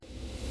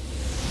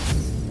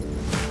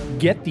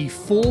Get the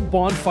full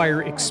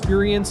Bonfire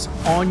experience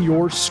on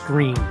your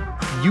screen.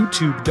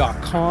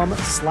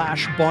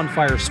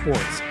 YouTube.com/Bonfire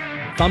Sports.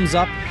 Thumbs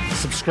up,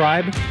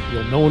 subscribe,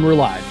 you'll know when we're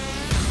live.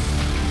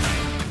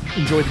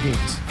 Enjoy the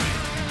games.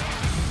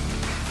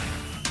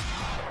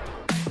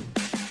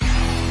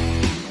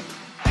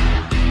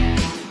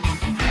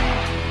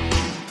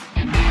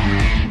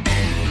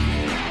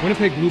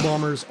 Winnipeg Blue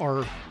Bombers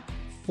are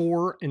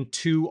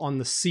 4-2 on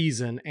the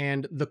season,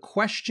 and the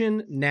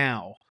question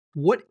now,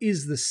 what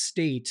is the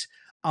state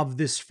of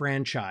this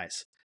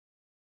franchise?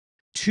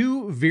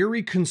 Two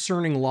very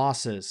concerning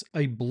losses,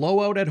 a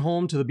blowout at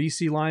home to the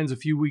BC Lions a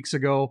few weeks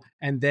ago,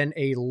 and then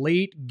a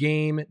late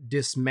game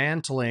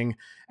dismantling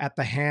at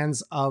the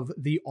hands of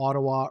the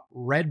Ottawa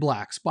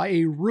Redblacks by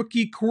a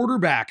rookie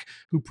quarterback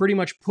who pretty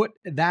much put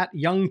that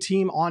young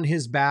team on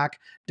his back,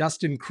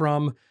 Dustin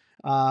Crum,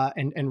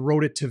 and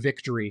rode it to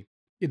victory.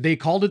 They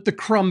called it the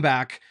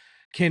Crumback.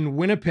 Can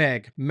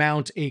Winnipeg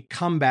mount a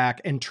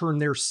comeback and turn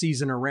their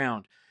season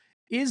around?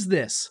 Is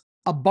this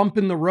a bump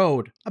in the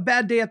road, a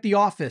bad day at the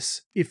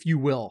office, if you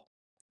will?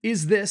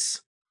 Is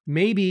this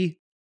maybe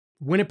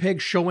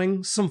Winnipeg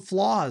showing some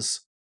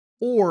flaws?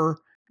 Or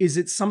is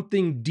it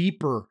something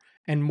deeper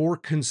and more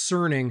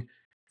concerning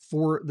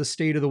for the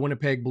state of the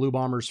Winnipeg Blue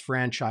Bombers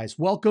franchise?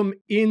 Welcome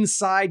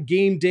inside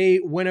Game Day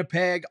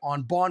Winnipeg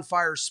on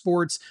Bonfire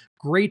Sports.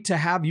 Great to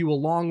have you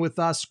along with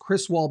us.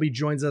 Chris Walby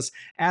joins us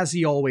as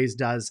he always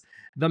does.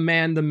 The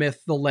man, the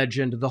myth, the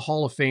legend, the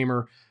Hall of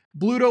Famer.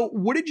 Bluto,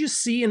 what did you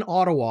see in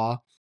Ottawa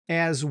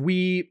as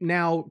we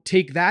now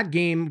take that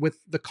game with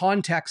the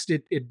context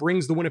it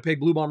brings the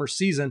Winnipeg Blue Bombers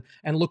season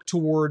and look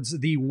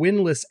towards the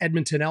winless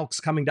Edmonton Elks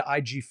coming to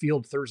IG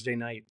Field Thursday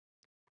night?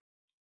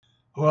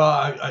 Well,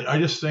 I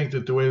just think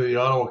that the way that the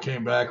Ottawa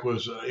came back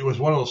was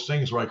one of those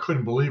things where I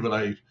couldn't believe it.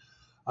 I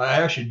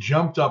actually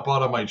jumped up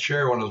out of my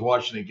chair when I was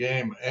watching the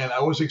game, and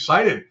I was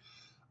excited.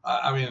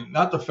 I mean,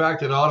 not the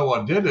fact that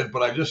Ottawa did it,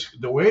 but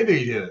the way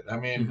they did it. I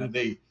mean,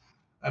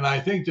 and I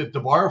think that the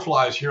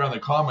Barflies here on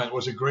the comment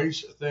was a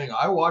great thing.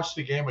 I watched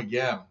the game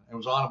again. It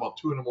was on about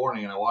 2 a.m,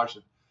 and I watched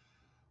it.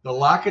 The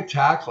lack of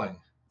tackling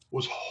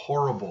was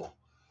horrible.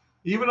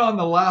 Even on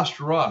the last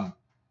run,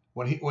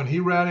 when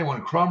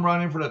Crum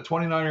ran in for the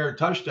 29-yard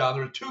touchdown,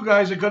 there were two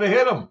guys that could have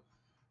hit him,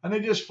 and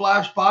they just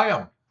flashed by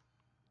him.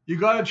 You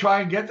got to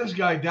try and get this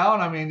guy down.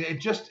 I mean,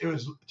 it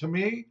was, to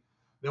me,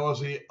 there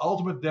was the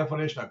ultimate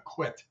definition of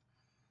quit.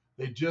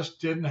 They just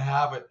didn't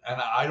have it,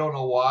 and I don't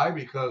know why,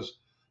 because,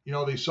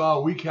 they saw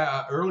a week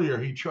earlier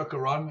he took a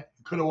run,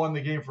 could have won the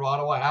game for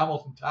Ottawa.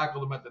 Hamilton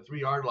tackled him at the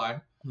 3-yard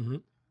line. Mm-hmm.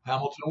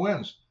 Hamilton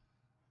wins.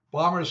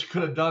 Bombers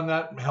could have done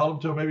that and held him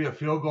to maybe a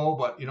field goal,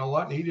 but you know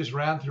what? He just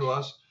ran through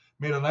us.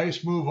 Made a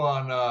nice move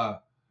on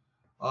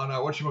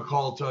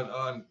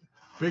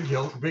Big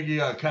Hill.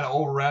 Biggie kind of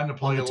overran the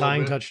play on the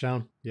tying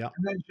touchdown. Yeah.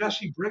 And then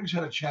Jesse Briggs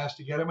had a chance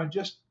to get him and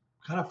just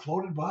kind of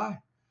floated by.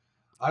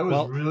 I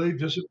was really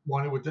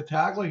disappointed with the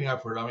tackling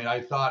effort. I mean,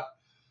 I thought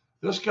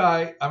this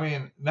guy,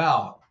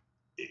 now,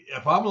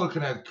 if I'm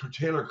looking at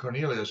Taylor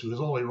Cornelius, who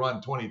has only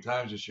run 20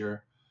 times this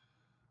year,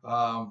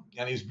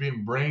 and he's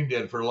been brain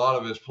dead for a lot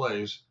of his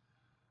plays,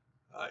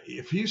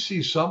 if he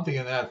sees something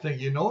in that thing,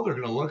 they're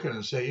going to look at it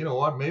and say, you know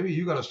what, maybe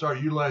you got to start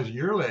utilizing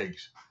your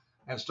legs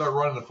and start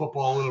running the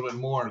football a little bit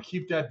more and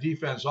keep that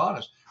defense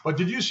honest. But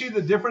did you see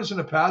the difference in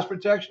the pass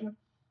protection?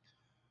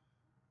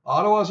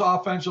 Ottawa's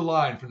offensive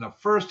line from the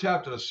first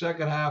half to the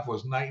second half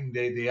was night and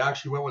day. They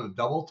actually went with a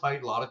double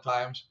tight a lot of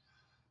times,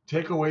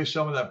 take away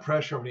some of that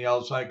pressure from the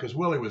outside, because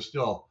Willie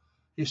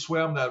he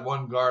swam that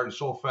one guard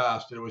so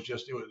fast. It was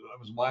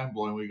mind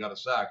blowing when he got a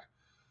sack.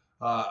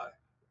 I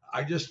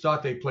just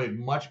thought they played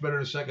much better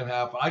in the second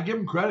half. I give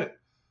them credit.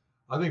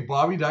 I think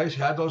Bobby Dice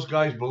had those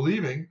guys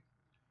believing,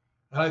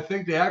 and I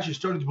think they actually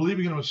started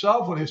believing in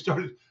himself when he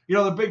started.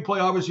 The big play,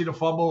 obviously, the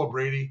fumble with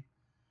Brady,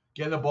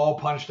 getting the ball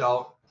punched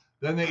out.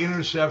 Then the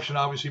interception,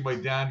 obviously, by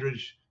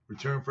Dandridge,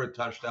 return for a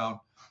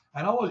touchdown.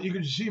 And you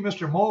could see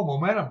Mr.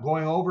 momentum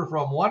going over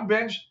from one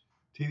bench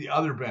to the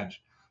other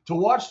bench. To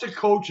watch the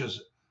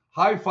coaches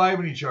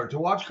high-fiving each other, to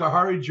watch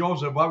Kahari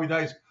Jones and Bobby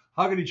Dice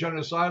hugging each other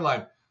on the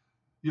sideline,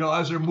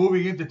 as they're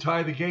moving in to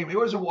tie the game. It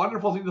was a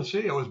wonderful thing to see.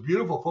 It was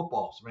beautiful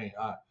football to me.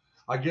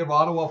 I give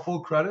Ottawa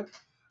full credit.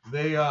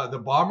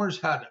 The Bombers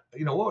had,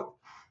 they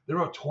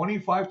were up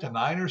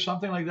 25-9 or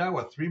something like that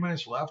with 3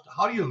 minutes left.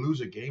 How do you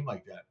lose a game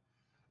like that?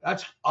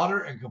 That's utter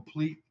and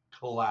complete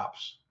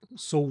collapse.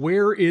 So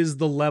where is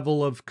the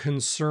level of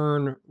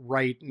concern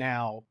right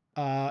now?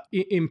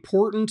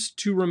 Important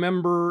to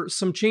remember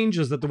some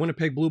changes that the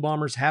Winnipeg Blue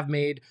Bombers have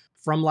made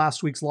from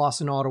last week's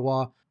loss in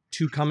Ottawa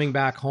to coming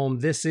back home.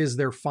 This is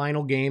their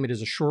final game. It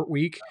is a short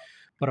week,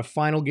 but a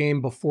final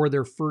game before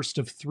their first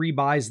of 3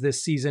 byes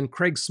this season.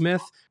 Craig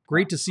Smith,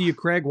 great to see you,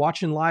 Craig,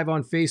 watching live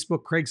on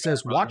Facebook. Craig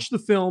says, watch the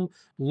film,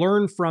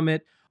 learn from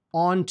it,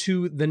 on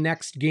to the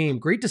next game.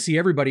 Great to see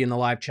everybody in the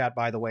live chat,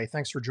 by the way.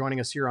 Thanks for joining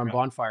us here on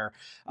Bonfire.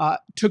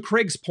 To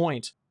Craig's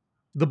point,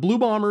 the Blue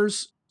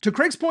Bombers, to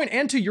Craig's point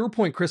and to your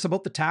point, Chris,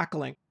 about the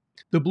tackling,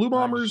 The Blue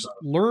Bombers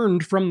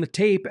learned from the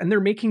tape, and they're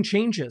making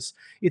changes.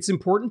 It's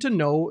important to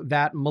know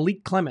that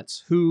Malik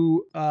Clements,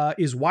 who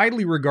is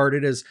widely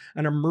regarded as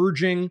an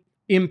emerging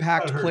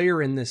impact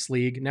player in this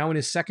league, now in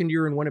his second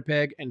year in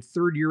Winnipeg and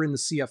third year in the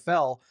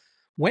CFL,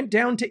 went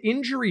down to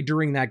injury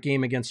during that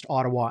game against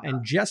Ottawa,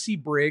 and Jesse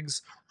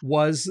Briggs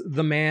was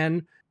the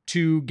man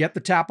to get the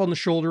tap on the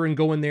shoulder and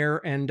go in there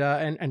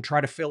and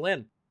try to fill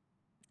in.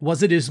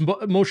 Was it his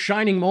most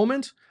shining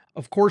moment?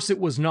 Of course it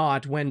was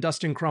not. When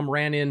Dustin Crum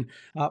ran in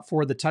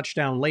for the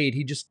touchdown late,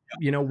 he just,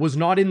 was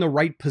not in the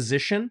right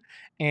position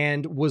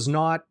and was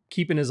not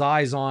keeping his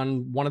eyes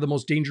on one of the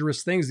most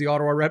dangerous things the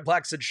Ottawa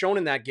Redblacks had shown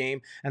in that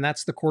game, and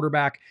that's the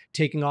quarterback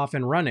taking off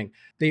and running.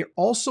 They're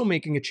also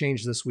making a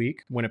change this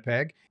week,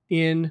 Winnipeg,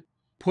 in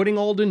putting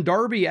Alden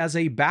Darby as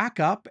a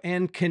backup,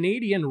 and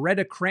Canadian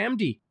Reda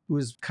Cramdy, who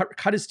has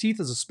cut his teeth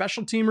as a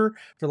special teamer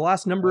for the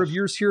last number of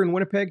years here in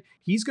Winnipeg,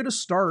 he's going to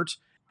start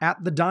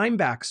at the dime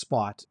back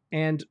spot.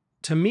 And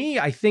to me,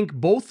 I think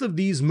both of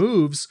these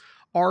moves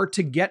are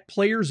to get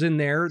players in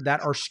there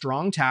that are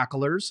strong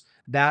tacklers,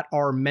 that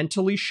are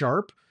mentally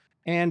sharp,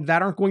 and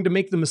that aren't going to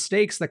make the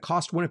mistakes that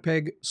cost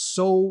Winnipeg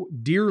so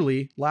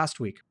dearly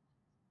last week.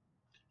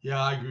 Yeah,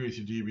 I agree with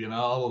you, DB, and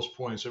all those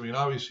points. I mean,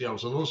 obviously, I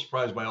was a little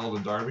surprised by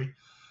Alden Darby.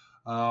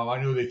 I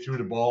knew they threw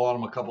the ball on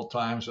him a couple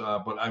times,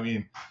 but I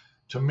mean,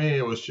 to me,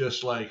 it was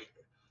just like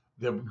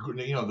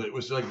it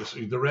was like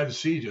the Red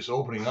Sea just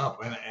opening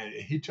up, and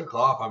he took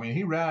off. I mean,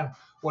 he ran,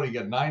 he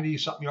got 90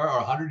 something yards or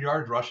 100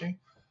 yards rushing.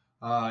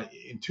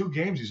 In 2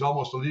 games, he's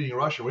almost a leading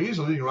rusher. Well, he's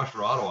a leading rusher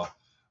for Ottawa,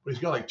 but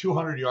he's got like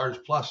 200 yards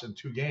plus in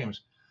 2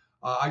 games.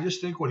 I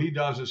just think what he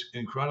does is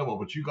incredible,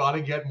 but you got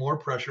to get more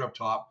pressure up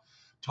top.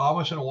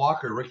 Thomas and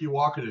Walker, Ricky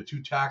Walker, the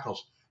 2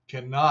 tackles,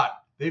 they've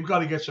got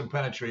to get some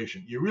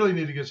penetration. You really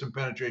need to get some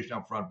penetration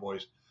up front,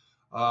 boys.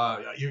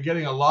 You're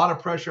getting a lot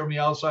of pressure on the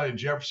outside in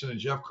Jefferson and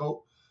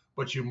Jeffcoat,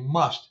 but you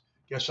must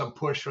get some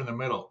push from the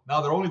middle. Now,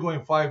 they're only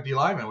going 5 D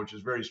linemen, which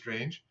is very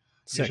strange.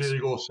 6. Usually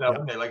they go 7.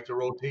 Yep. They like to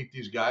rotate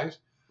these guys.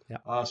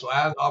 Yep. So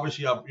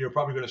obviously, you're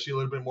probably going to see a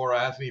little bit more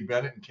Anthony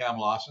Bennett and Cam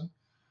Lawson,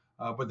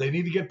 but they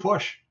need to get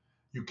push.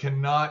 You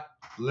cannot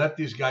let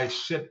these guys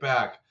sit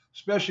back,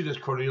 especially this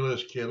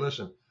Cornelius kid.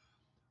 Listen,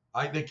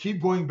 they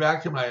keep going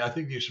back to him, and I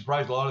think they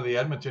surprised a lot of the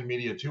Edmonton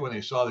media, too, when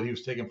they saw that he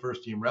was taking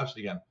first-team reps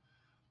again.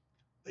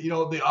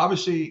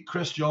 Obviously,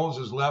 Chris Jones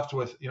is left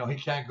with, he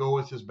can't go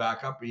with his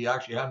backup. He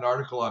actually had an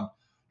article on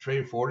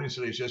Trey Ford. He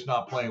said he's just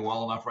not playing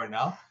well enough right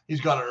now.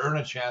 He's got to earn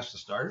a chance to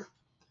start.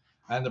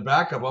 And the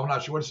backup, I'm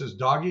not sure. What's his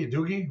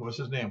Doogie? What's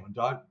his name?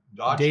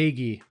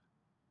 Daggy.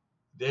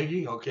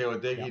 Daggy? Okay, well,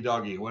 Daggy,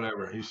 Doggy,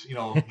 whatever. He's, he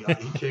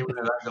came in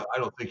and I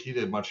don't think he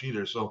did much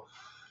either. So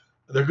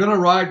they're going to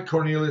ride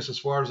Cornelius as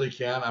far as they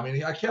can. I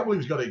mean, I can't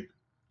believe he's got a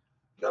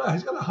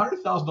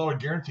 $100,000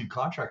 guaranteed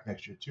contract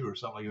next year, too, or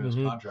something like in his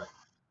contract.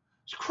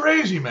 It's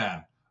crazy,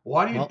 man.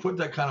 Why do you put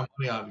that kind of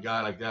money on a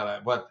guy like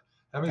that? But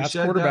having that's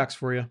said quarterbacks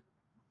for you.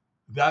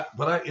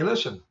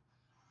 Listen,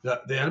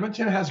 the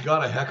Edmonton has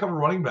got a heck of a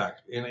running back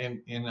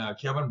in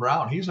Kevin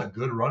Brown. He's a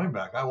good running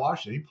back. I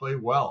watched it. He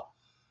played well.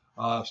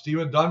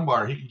 Steven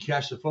Dunbar, he can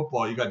catch the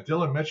football. You got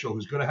Dylan Mitchell,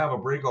 who's going to have a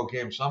breakout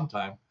game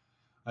sometime.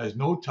 Has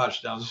no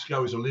touchdowns. This guy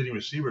was a leading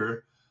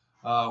receiver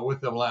with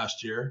them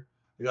last year.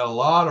 They got a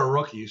lot of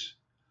rookies.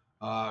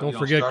 Don't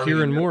forget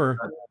Kieran Moore.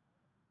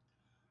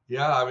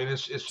 Yeah, I mean,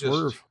 it's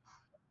just,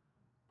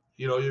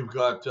 you've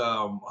got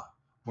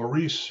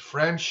Maurice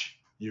French.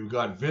 You've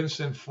got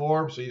Vincent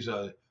Forbes. He's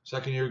a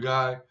second-year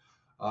guy.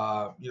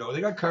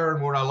 They got Kyron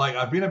Moore.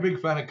 I've been a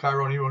big fan of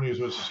Kyron even when he was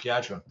with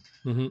Saskatchewan.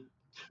 Mm-hmm.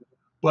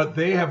 But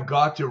they have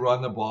got to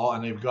run the ball,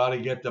 and they've got to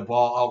get the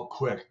ball out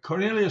quick.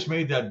 Cornelius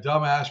made that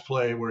dumbass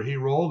play where he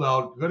rolled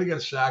out, going to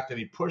get sacked, and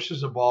he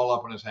pushes the ball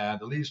up in his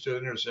hand. It leads to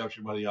an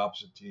interception by the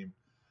opposite team.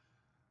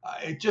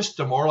 It just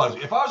demoralized.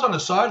 If I was on the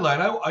sideline,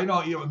 I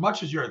know as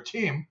much as you're a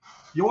team,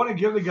 you want to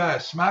give the guy a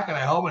smack in the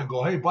helmet and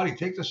go, "Hey, buddy,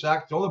 take the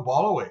sack, throw the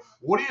ball away."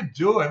 What are you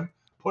doing?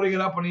 Putting it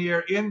up in the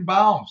air in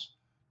bounds.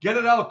 Get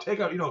it out. Throw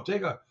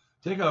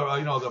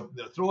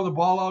the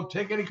ball out.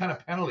 Take any kind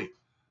of penalty.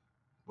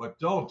 But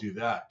don't do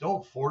that.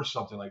 Don't force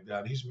something like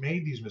that. He's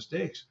made these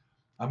mistakes.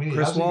 I mean,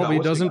 Chris Walby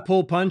doesn't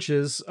pull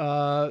punches.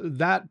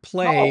 That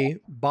play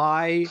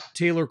by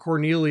Taylor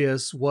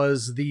Cornelius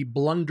was the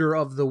blunder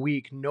of the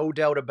week, no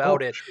doubt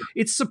about it. Sure.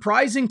 It's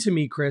surprising to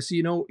me, Chris.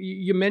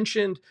 You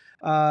mentioned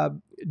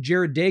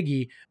Jared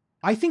Daggy.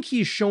 I think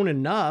he's shown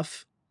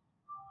enough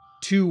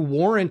to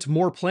warrant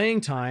more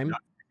playing time. Yeah.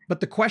 But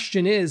the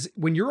question is,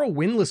 when you're a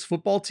winless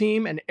football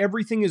team and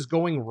everything is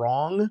going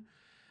wrong,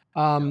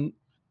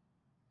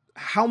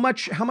 how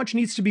much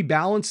needs to be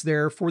balanced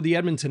there for the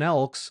Edmonton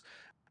Elks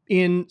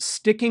in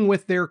sticking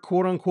with their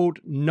quote unquote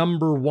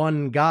number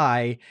one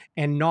guy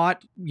and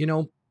not,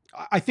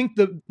 I think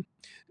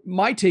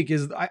my take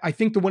is I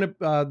think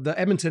the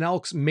Edmonton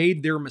Elks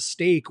made their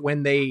mistake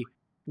when they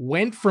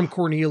went from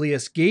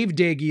Cornelius, gave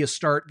Daggy a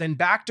start, then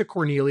back to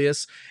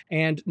Cornelius.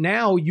 And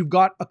now you've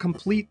got a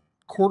complete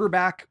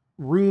quarterback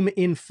room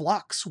in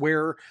flux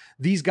where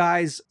these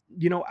guys,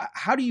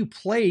 how do you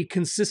play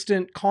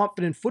consistent,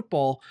 confident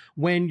football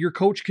when your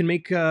coach can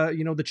make,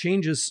 the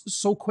changes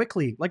so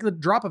quickly, like the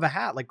drop of a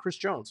hat, like Chris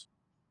Jones?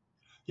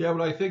 Yeah,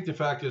 but I think the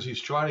fact is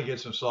he's trying to get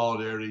some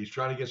solidarity. He's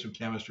trying to get some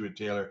chemistry with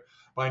Taylor.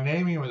 By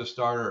naming him as a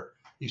starter,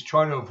 he's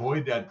trying to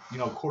avoid that,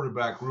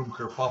 quarterback room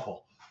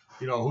kerfuffle.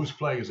 Who's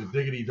playing? Is it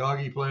Diggity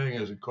Doggy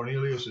playing? Is it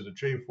Cornelius? Is it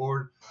Trey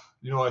Ford?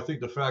 I think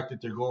the fact that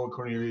they're going with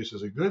Cornelius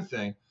is a good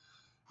thing.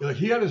 Like,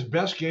 he had his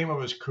best game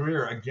of his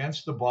career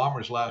against the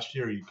Bombers last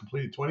year. He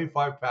completed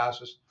 25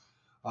 passes.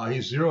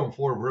 He's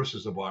 0-4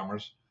 versus the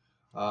Bombers.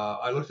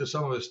 I looked at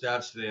some of his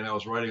stats today and I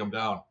was writing them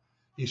down.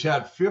 He's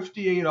had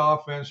 58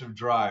 offensive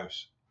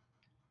drives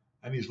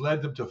and he's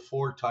led them to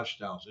 4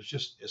 touchdowns.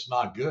 It's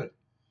not good.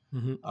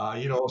 Mm-hmm.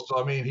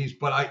 So I mean,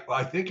 but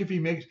I think if he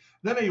makes,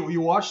 then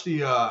you watch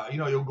the,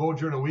 you'll go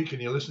during the week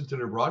and you listen to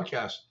their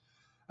broadcast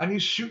and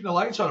he's shooting the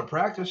lights out of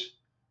practice.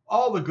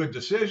 All the good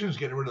decisions,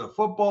 getting rid of the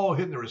football,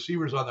 hitting the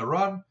receivers on the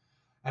run.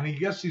 And he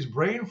gets these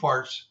brain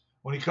farts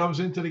when he comes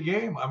into the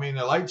game. I mean,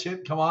 the lights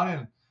hit, come on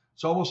in.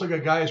 It's almost like a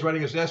guy is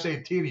writing his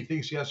SAT and he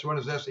thinks he has to run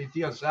his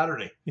SAT on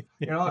Saturday.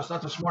 It's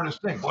not the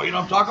smartest thing. Boy,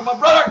 I'm talking about,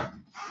 brother.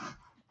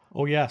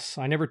 Oh, yes.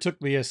 I never took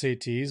the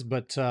SATs,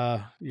 but,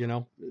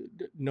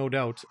 no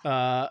doubt.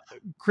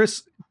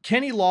 Chris,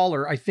 Kenny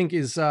Lawler, I think,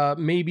 is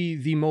maybe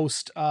the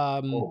most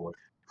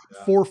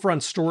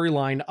forefront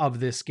storyline of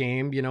this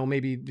game.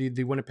 Maybe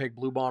the Winnipeg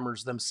Blue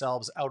Bombers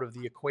themselves out of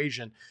the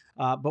equation.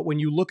 But when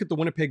you look at the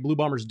Winnipeg Blue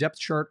Bombers depth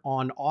chart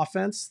on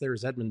offense,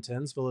 there's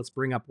Edmonton's, but let's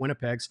bring up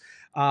Winnipeg's.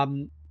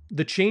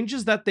 The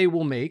changes that they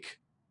will make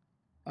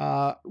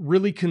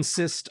really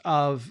consist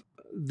of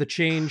the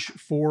change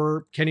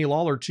for Kenny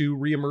Lawler to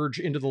reemerge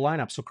into the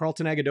lineup. So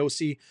Carlton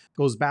Agudosi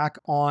goes back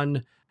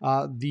on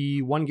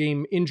the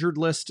 1-game injured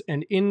list,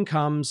 and in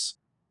comes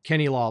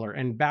Kenny Lawler,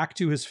 and back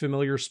to his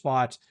familiar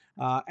spot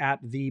at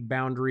the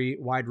boundary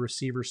wide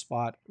receiver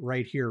spot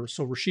right here.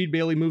 So Rasheed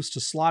Bailey moves to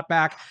slot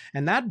back,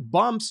 and that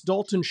bumps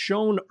Dalton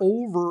Schoen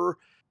over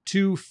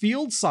to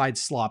field side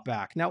slot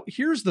back. Now,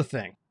 here's the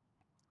thing.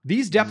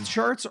 These depth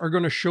charts are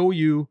going to show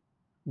you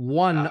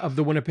one of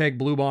the Winnipeg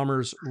Blue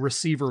Bombers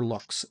receiver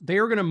looks. They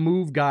are going to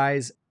move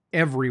guys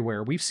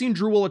everywhere. We've seen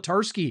Drew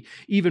Wolodarski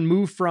even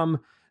move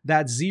from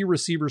that Z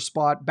receiver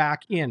spot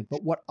back in.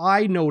 But what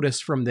I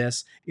noticed from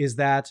this is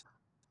that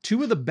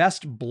 2 of the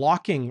best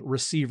blocking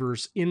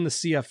receivers in the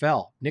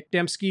CFL, Nick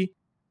Dembski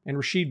and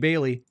Rasheed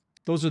Bailey,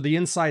 those are the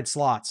inside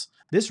slots.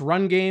 This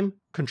run game,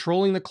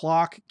 controlling the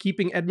clock,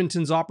 keeping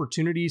Edmonton's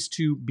opportunities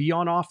to be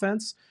on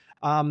offense,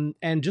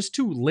 and just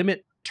to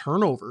limit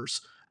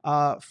turnovers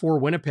for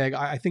Winnipeg,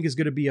 I think is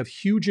going to be of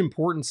huge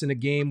importance in a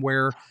game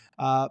where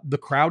the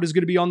crowd is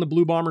going to be on the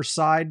Blue Bombers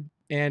side.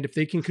 And if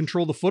they can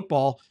control the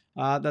football,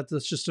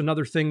 that's just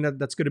another thing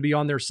that's going to be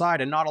on their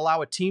side, and not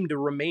allow a team to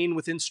remain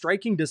within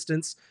striking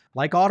distance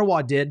like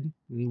Ottawa did,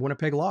 and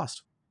Winnipeg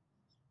lost.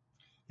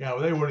 Yeah,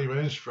 well, they weren't even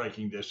in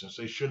striking distance.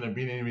 They shouldn't have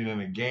been even in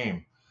a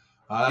game.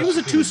 It was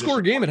a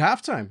 2-score game at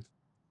halftime.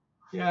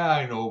 Yeah,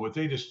 I know, but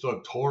they just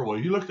looked horrible.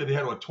 You looked at they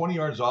had 20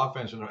 yards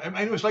offense, and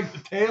it was like the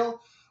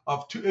tale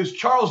of two. It's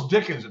Charles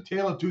Dickens, A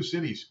Tale of Two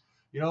Cities.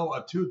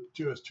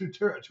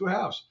 Two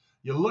halves.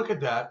 You look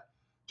at that,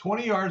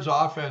 20 yards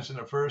offense in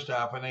the first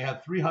half, and they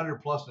had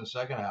 300 plus in the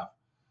second half.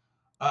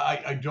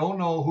 I don't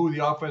know who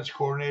the offense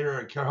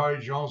coordinator, Kerry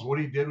Jones, what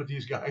he did with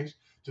these guys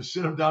to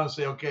sit them down and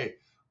say, okay,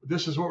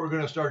 this is what we're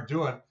going to start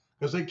doing.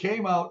 Because they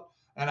came out,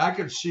 and I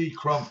could see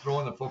Crum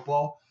throwing the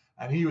football,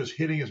 and he was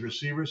hitting his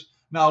receivers.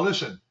 Now,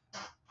 listen,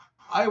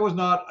 I was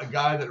not a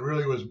guy that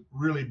was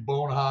really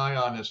bone high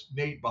on this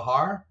Nate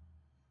Bahar,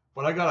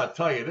 but I got to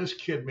tell you, this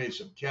kid made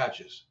some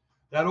catches.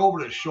 That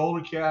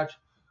over-the-shoulder catch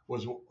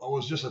was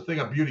just a thing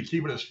of beauty,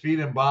 keeping his feet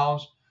in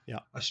bounds. Yeah.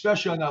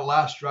 Especially on that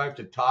last drive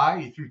to tie,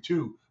 he threw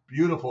 2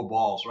 beautiful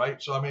balls,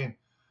 right? So, I mean,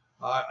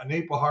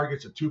 Nate Bahar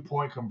gets a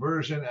 2-point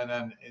conversion, and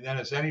then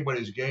it's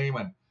anybody's game.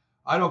 And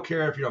I don't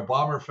care if you're a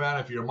Bomber fan,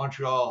 if you're a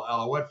Montreal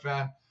Alouette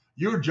fan,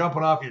 you're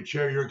jumping off your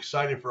chair. You're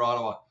excited for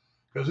Ottawa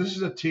because this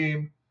is a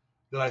team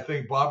that I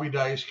think Bobby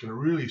Dice can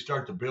really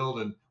start to build.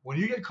 And when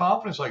you get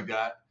confidence like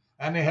that,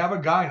 and they have a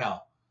guy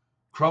now,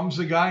 Crum's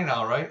the guy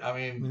now, right? I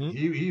mean,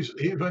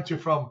 he went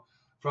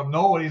from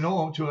nobody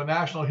know him to a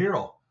national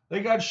hero.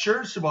 They got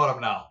shirts about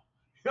him now.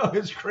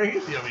 It's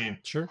crazy. I mean,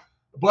 sure.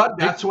 But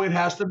that's the way it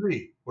has to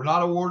be. We're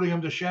not awarding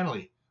him to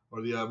Shenley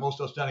or the most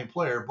outstanding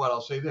player, but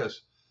I'll say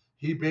this.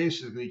 He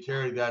basically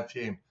carried that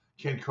team.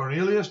 Can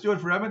Cornelius do it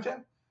for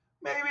Edmonton?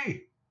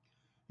 Maybe.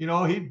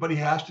 But he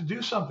has to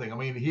do something. I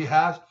mean,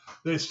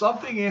 there's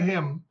something in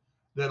him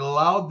that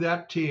allowed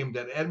that team,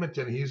 that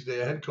Edmonton, he's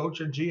the head coach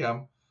and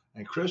GM,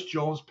 and Chris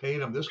Jones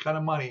paid him this kind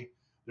of money.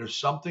 There's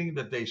something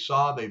that they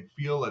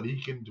feel that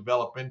he can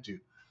develop into.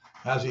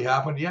 Has he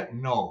happened yet?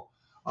 No.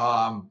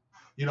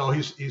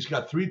 He's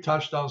got 3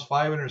 touchdowns,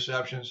 5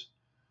 interceptions.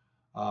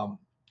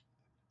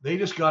 They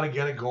just got to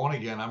get it going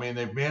again. I mean,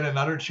 they've made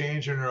another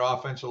change in their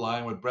offensive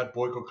line with Brett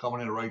Boyko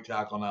coming in at right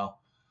tackle now.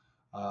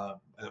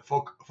 And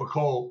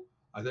Foucault,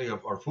 I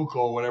think, or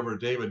Foucault, whatever,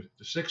 David,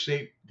 the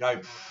 6'8"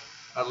 guy,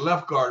 at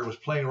left guard was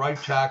playing right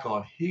tackle,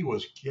 and he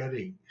was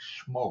getting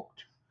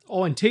smoked.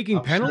 Oh, and taking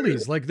I'm serious.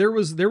 penalties. Like there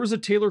was a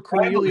Taylor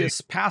Finally,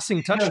 Cornelius passing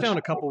yes, touchdown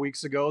a couple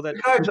weeks ago that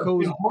the guy's a big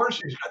Foucault's.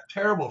 horse. He's got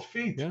terrible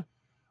feet. Yeah.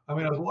 I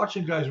mean, I was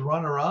watching guys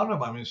run around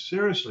him. I mean,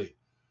 seriously.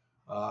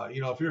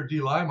 If you're a D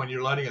lineman,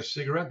 you're lighting a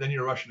cigarette, then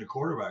you're rushing the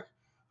quarterback.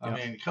 I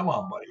mean, come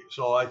on, buddy.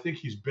 So I think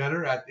he's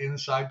better at the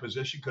inside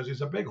position because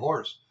he's a big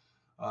horse,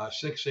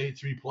 6'8",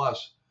 3+.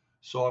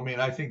 So, I mean,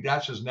 I think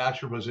that's his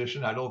natural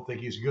position. I don't think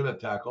he's good at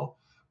tackle.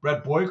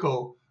 Brett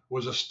Boyko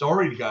was a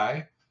storied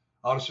guy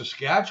out of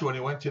Saskatchewan.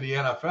 He went to the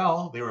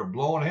NFL. They were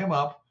blowing him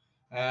up,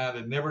 and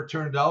it never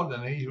turned out.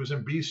 And he was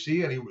in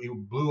BC, and he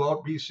blew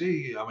out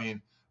BC. I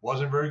mean,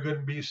 wasn't very good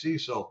in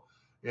BC. So,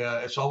 yeah,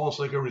 it's almost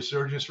like a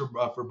resurgence for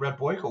Brett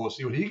Boyko. We'll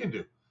see what he can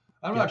do.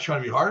 I'm not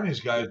trying to be hard on these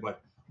guys,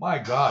 but my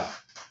God,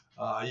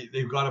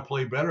 they've got to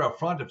play better up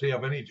front if they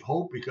have any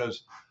hope,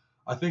 because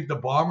I think the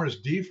Bombers'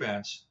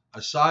 defense,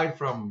 aside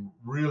from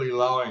really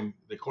allowing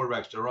the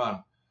quarterbacks to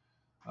run,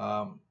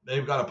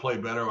 they've got to play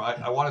better.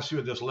 I want to see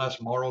what this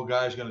Les Morrow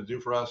guy is going to do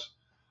for us.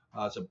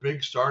 It's a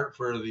big start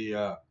for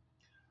the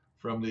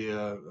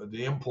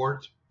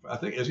import. I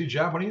think, is he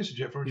Japanese?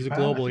 From He's Japan?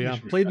 a global, yeah.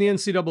 Played in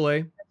the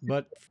NCAA,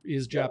 but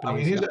is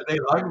Japanese. I mean, they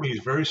like him. He's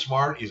very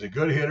smart. He's a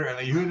good hitter.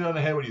 And you hit it on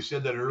the head when you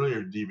said that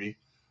earlier, DB.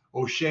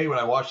 O'Shea, when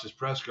I watched this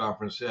press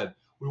conference, said,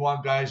 we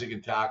want guys that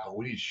can tackle.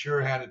 We need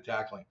sure-handed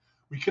tackling.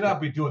 We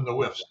cannot be doing the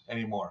whiffs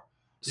anymore.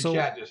 You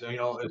can't just,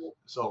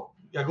 so,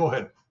 yeah, go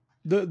ahead.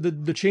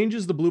 The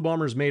changes the Blue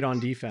Bombers made on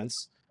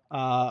defense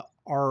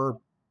are,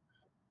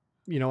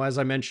 as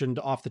I mentioned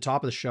off the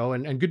top of the show,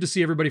 and good to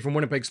see everybody from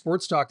Winnipeg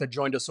Sports Talk that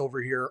joined us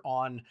over here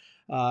on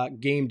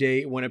Game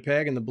Day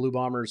Winnipeg and the Blue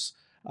Bombers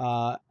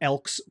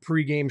Elks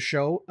pregame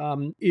show,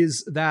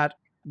 is that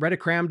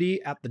Redick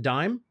Ramsey at the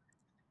dime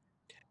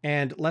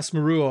and Les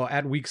Maruo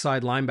at weak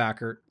side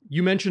linebacker.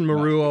 You mentioned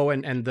Maruo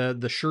and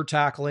the sure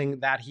tackling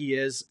that he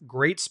is.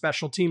 Great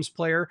special teams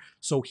player,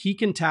 so he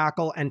can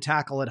tackle and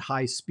tackle at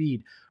high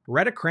speed.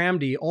 Redick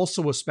Ramsey,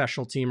 also a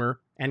special teamer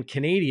and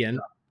Canadian,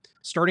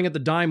 starting at the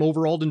dime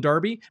over Alden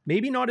Darby.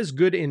 Maybe not as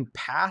good in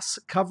pass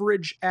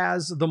coverage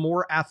as the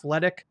more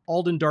athletic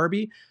Alden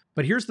Darby.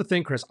 But here's the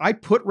thing, Chris. I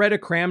put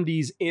Redick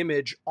Ramsey's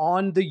image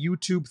on the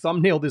YouTube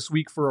thumbnail this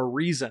week for a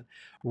reason.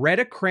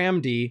 Redick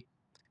Ramsey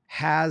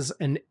has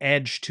an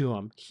edge to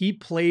him. He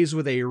plays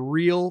with a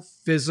real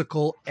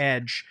physical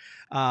edge.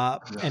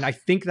 And I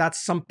think that's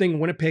something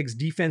Winnipeg's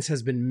defense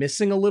has been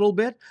missing a little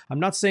bit. I'm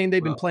not saying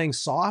they've been playing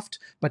soft,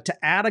 but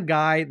to add a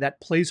guy that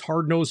plays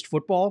hard-nosed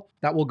football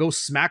that will go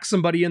smack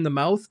somebody in the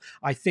mouth,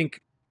 I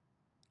think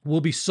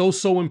will be so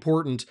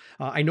important.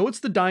 I know it's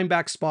the dime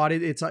back spot.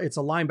 It's a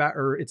linebacker,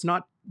 or it's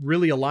not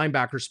really a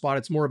linebacker spot.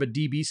 It's more of a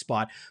DB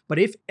spot. But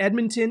if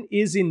Edmonton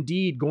is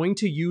indeed going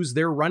to use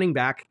their running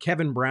back,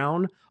 Kevin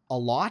Brown, a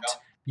lot,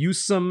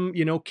 use some,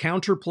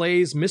 counter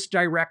plays,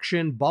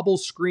 misdirection, bubble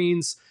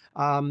screens,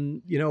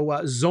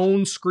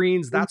 zone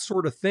screens, that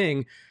sort of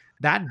thing,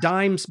 that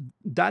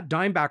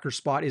dime backer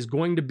spot is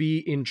going to be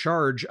in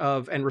charge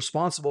of and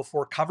responsible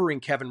for covering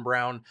Kevin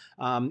Brown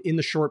in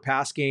the short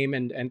pass game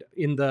and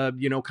in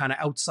the, kind of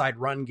outside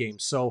run game.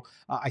 So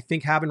I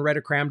think having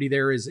Redick Ramsey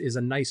there is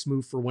a nice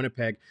move for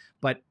Winnipeg.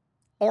 But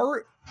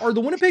are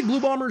the Winnipeg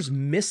Blue Bombers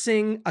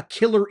missing a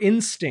killer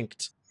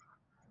instinct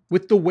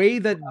with the way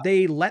that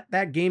they let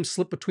that game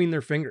slip between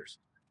their fingers?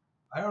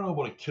 I don't know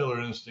about a killer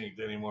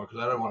instinct anymore,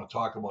 because I don't want to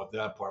talk about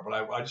that part. But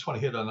I just want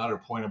to hit another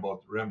point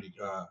about Redick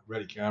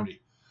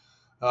Ramsey.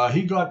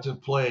 He got to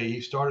play. He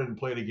started and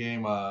played a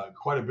game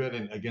quite a bit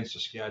against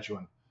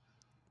Saskatchewan.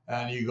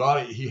 And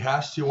he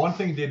has to. One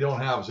thing they don't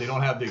have is they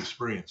don't have the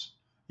experience.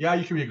 Yeah,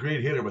 you can be a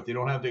great hitter, but they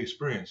don't have the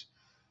experience.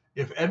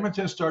 If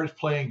Edmonton starts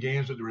playing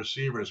games with the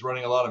receivers,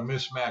 running a lot of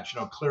mismatch,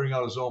 clearing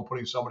out a zone,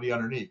 putting somebody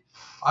underneath.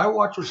 I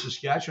watched what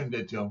Saskatchewan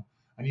did to him,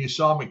 and you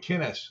saw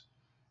McInnes.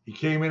 He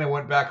came in and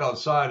went back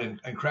outside,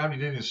 and Cramdy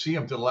didn't even see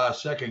him till the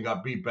last second,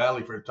 got beat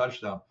badly for a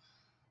touchdown.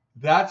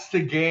 That's the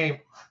game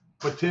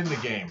within the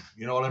game.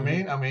 You know what I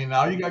mean? I mean,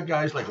 now you got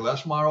guys like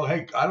Les Morrow.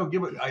 Hey, I don't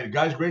give it. The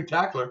guy's a great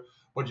tackler,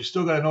 but you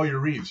still got to know your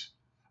reads.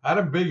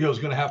 Adam Bighill is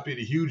going to have to be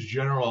the huge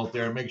general out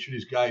there and make sure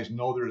these guys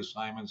know their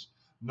assignments,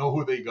 know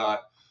who they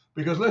got.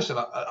 Because, listen,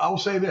 I'll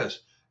say this.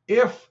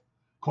 If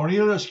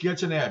Cornelius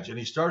gets an edge and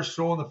he starts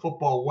throwing the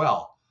football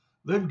well,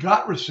 they've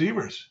got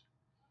receivers.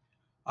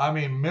 I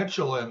mean,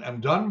 Mitchell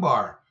and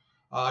Dunbar,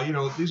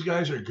 these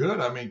guys are good.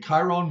 I mean,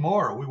 Kyron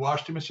Moore, we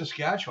watched him in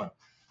Saskatchewan.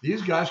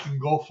 These guys can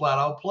go flat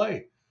out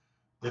play.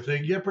 If they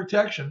can get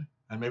protection,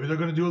 and maybe they're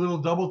going to do a little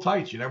double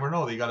tights. You never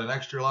know. They got an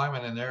extra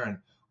lineman in there and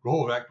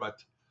Govek,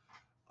 but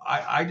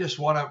I just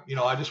want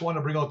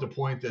to bring out the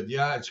point that,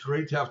 yeah, it's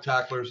great to have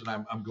tacklers,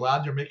 and I'm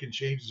glad they're making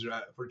changes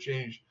for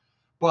change.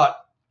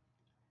 But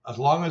as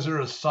long as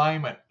they're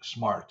assignment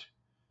smart,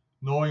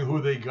 knowing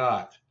who they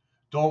got,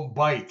 don't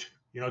bite,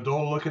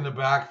 don't look in the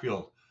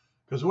backfield.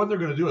 Because what they're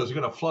going to do is they're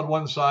going to flood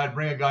one side,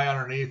 bring a guy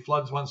underneath,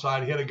 floods one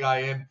side, hit a guy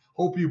in,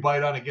 hope you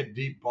bite on it, get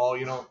deep ball,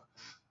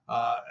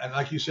 and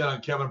like you said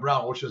on Kevin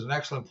Brown, which is an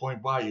excellent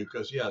point by you,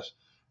 because, yes,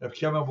 if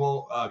Kevin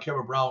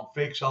Brown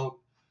fakes out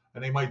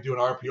and they might do an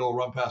RPO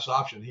run pass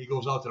option. He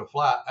goes out to the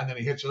flat and then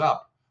he hits it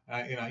up.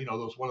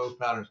 Those one of those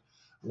patterns.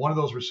 One of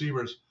those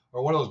receivers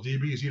or one of those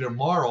DBs, either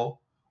Morrow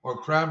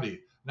or Cramdy.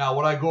 Now,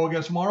 would I go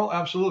against Morrow?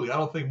 Absolutely. I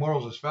don't think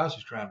Morrow's as fast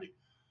as Cramdy.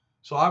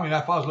 So, I mean,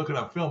 if I was looking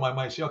at film, I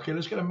might say, okay,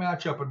 let's get a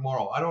matchup in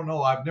Morrow. I don't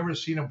know. I've never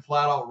seen him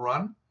flat out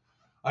run.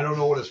 I don't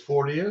know what his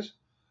 40 is.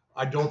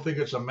 I don't think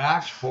it's a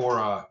match for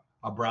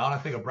a Brown. I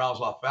think a Brown's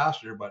a lot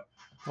faster. But,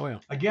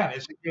 again,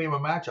 it's a game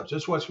of matchups.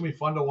 That's why it's going to be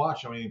fun to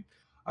watch. I mean,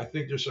 I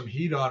think there's some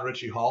heat on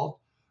Richie Hall.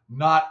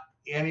 Not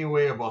any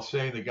way about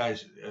saying the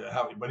guys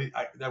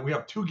that we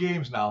have 2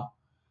 games now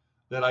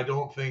that I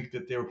don't think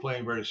that they were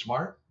playing very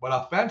smart. But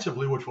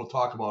offensively, which we'll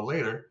talk about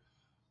later,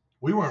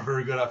 we weren't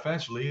very good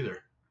offensively either,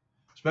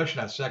 especially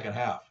in that second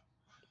half.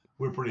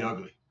 We were pretty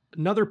ugly.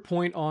 Another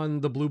point on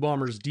the Blue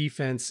Bombers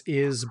defense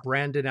is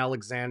Brandon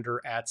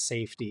Alexander at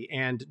safety.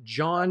 And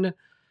John,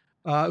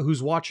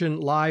 who's watching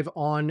live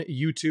on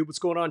YouTube. What's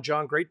going on,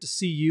 John? Great to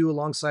see you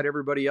alongside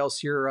everybody else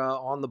here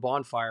on the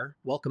bonfire.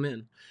 Welcome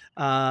in.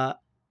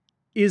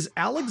 Is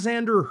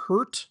Alexander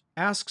hurt?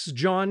 Asks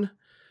John.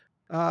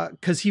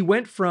 Because he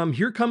went from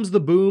here comes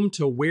the boom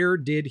to where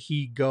did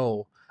he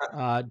go?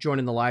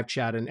 Joining the live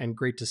chat and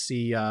great to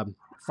see.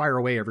 Fire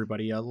away,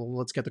 everybody.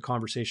 Let's get the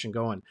conversation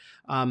going.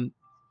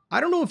 I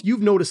don't know if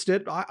you've noticed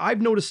it.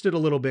 I've noticed it a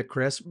little bit,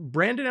 Chris.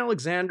 Brandon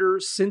Alexander,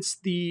 since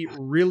the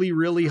really,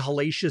 really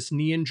hellacious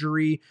knee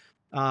injury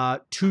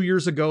 2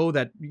 years ago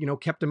that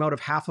kept him out of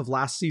half of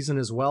last season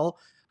as well,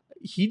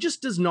 he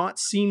just does not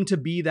seem to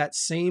be that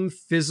same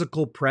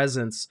physical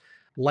presence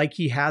like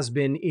he has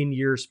been in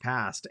years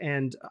past.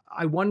 And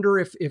I wonder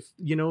if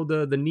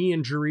the knee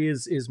injury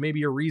is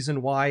maybe a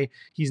reason why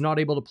he's not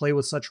able to play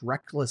with such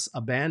reckless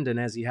abandon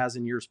as he has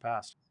in years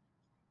past.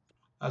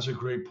 That's a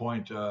great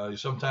point.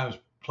 Sometimes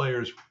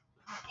players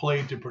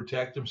play to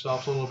protect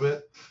themselves a little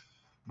bit,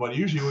 but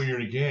usually when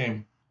you're in a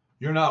game,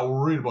 you're not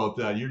worried about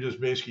that. You're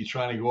just basically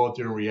trying to go out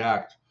there and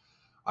react.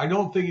 I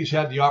don't think he's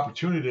had the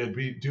opportunity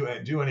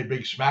to do any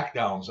big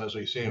smackdowns, as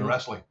they say in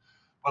wrestling.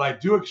 But I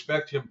do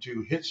expect him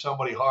to hit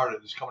somebody hard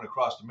that's coming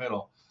across the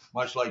middle,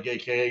 much like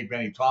AKA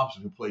Benny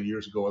Thompson, who played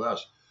years ago with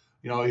us.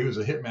 He was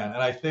a hitman.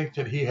 And I think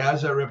that he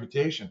has that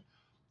reputation.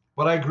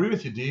 But I agree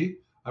with you, D.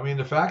 I mean,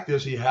 the fact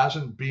is he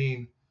hasn't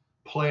been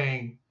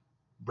playing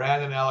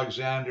Brandon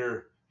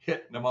Alexander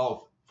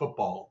hit-in-the-mouth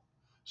football.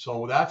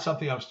 So that's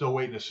something I'm still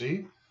waiting to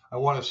see. I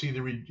want to see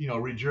the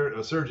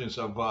resurgence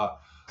of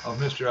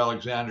Mr.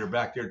 Alexander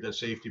back there at that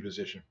safety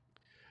position.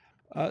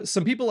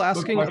 Some people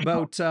asking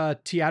about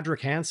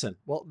Teodric Hansen.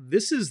 Well,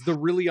 this is the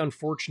really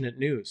unfortunate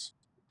news.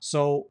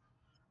 So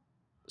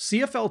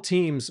CFL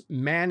teams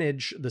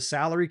manage the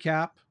salary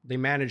cap, they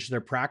manage their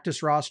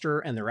practice roster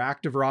and their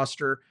active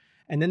roster,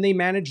 and then they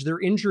manage their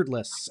injured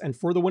lists. And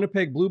for the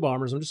Winnipeg Blue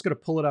Bombers, I'm just going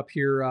to pull it up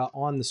here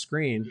on the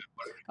screen.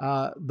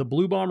 The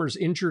Blue Bombers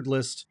injured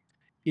list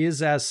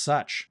is as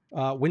such.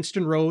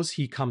 Winston Rose,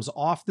 he comes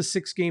off the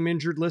 6-game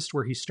injured list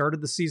where he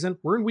started the season.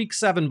 We're in week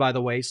 7, by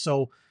the way,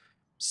 so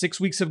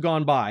 6 weeks have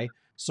gone by.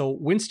 So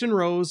Winston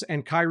Rose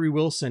and Kyrie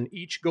Wilson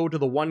each go to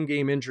the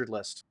 1-game injured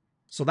list.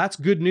 So that's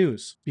good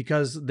news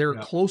because they're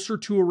closer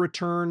to a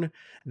return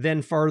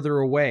than farther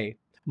away.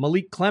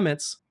 Malik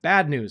Clements,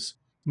 bad news,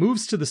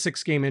 moves to the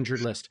 6-game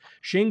injured list.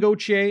 Shane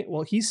Gauthier,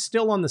 well, he's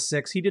still on the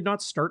 6. He did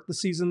not start the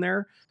season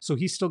there, so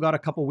he's still got a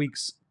couple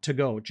weeks to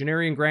go.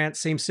 Janarian Grant,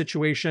 same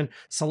situation.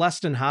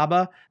 Celestin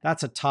Haba,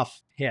 that's a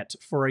tough hit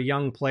for a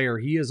young player.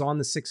 He is on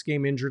the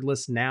 6-game injured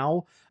list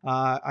now.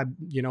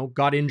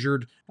 Got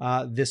injured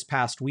this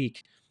past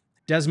week.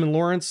 Desmond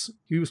Lawrence,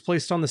 he was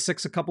placed on the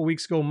 6 a couple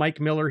weeks ago. Mike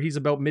Miller, he's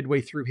about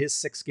midway through his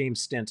 6-game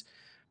stint.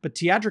 But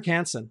Teodric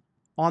Hansen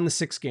on the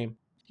 6-game.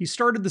 He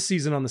started the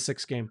season on the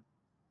 6-game.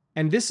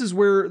 And this is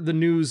where the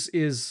news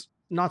is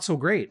not so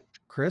great,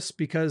 Chris,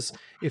 because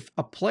if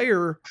a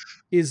player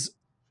is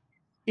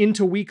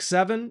into week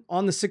 7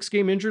 on the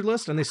 6-game injured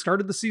list and they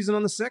started the season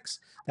on the 6,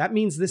 that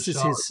means this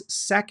is his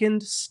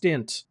second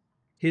stint,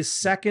 his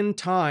second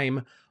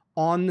time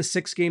on the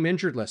 6-game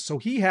injured list. So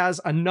he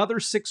has another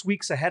 6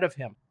 weeks ahead of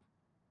him.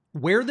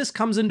 Where this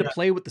comes into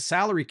play with the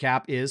salary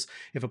cap is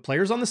if a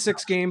player's on the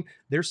 6-game,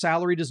 their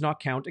salary does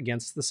not count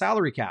against the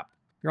salary cap.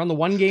 If you're on the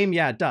 1-game,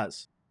 yeah, it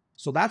does.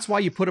 So that's why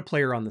you put a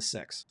player on the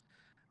 6.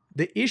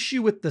 The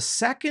issue with the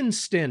second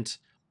stint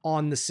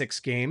on the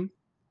 6-game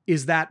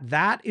is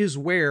that is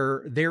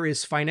where there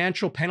is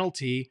financial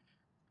penalty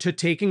to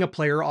taking a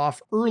player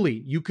off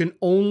early. You can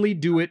only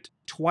do it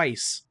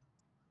twice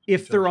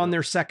if they're on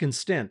their second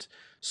stint.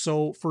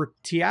 So for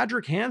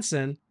Teodric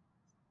Hansen,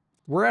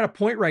 we're at a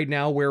point right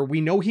now where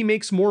we know he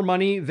makes more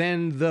money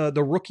than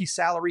the rookie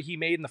salary he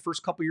made in the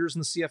first couple years in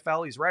the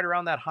CFL. He's right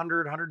around that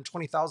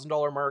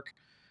 $120,000 mark.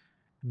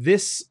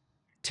 This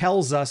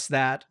tells us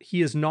that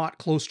he is not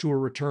close to a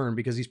return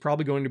because he's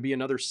probably going to be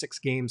another 6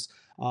 games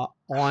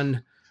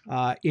on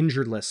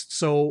injured list.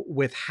 So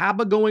with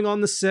Haba going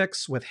on the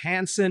 6, with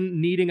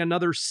Hansen needing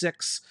another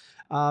 6,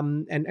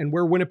 and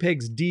where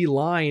Winnipeg's D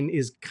line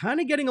is kind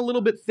of getting a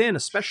little bit thin,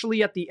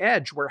 especially at the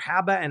edge where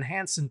Haba and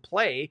Hansen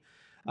play,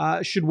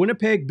 should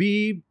Winnipeg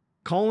be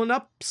calling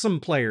up some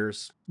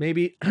players.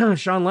 Maybe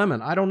Sean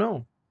Lemon. I don't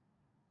know.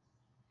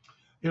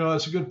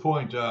 That's a good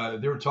point.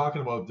 They were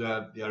talking about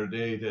that the other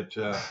day.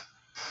 That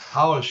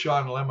how is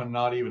Sean Lemon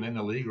not even in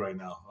the league right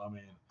now? I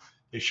mean,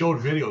 they showed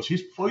videos.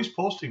 He's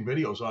posting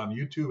videos on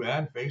YouTube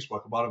and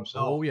Facebook about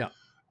himself. Oh yeah,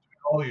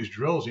 all these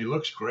drills. He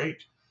looks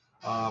great.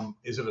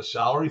 Is it a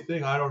salary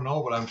thing? I don't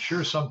know, but I'm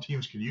sure some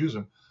teams could use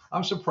him.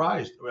 I'm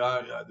surprised.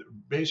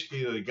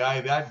 Basically, the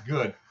guy that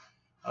good,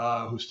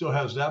 who still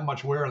has that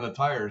much wear on the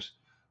tires,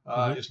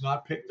 is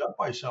not picked up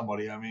by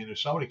somebody. I mean, if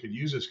somebody could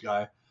use this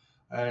guy,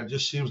 and it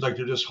just seems like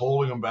they're just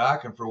holding him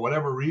back. And for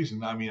whatever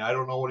reason, I mean, I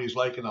don't know what he's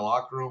like in the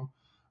locker room.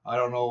 I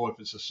don't know if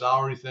it's a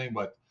salary thing,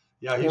 but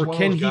yeah, he's or one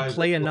can of those he guys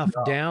play that enough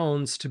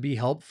downs to be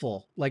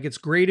helpful? Like, it's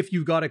great if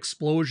you've got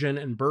explosion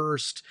and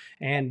burst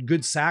and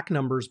good sack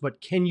numbers, but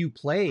can you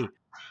play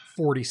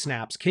 40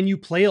 snaps? Can you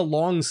play a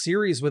long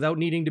series without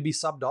needing to be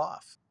subbed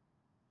off?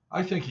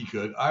 I think he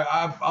could.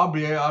 I'll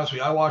be honest with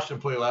you. I watched him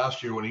play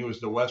last year when he was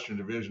the Western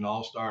Division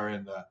All-Star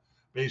and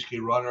basically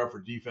runner-up for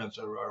defense,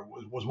 or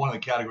was one of the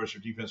categories for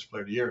Defensive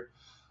Player of the Year.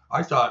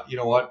 I thought, you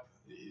know what,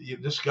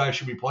 this guy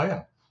should be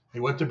playing. He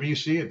went to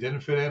BC. It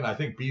didn't fit in. I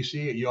think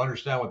BC, you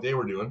understand what they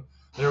were doing.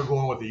 They were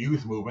going with the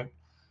youth movement.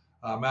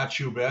 Matt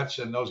Betts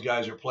and those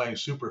guys are playing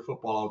super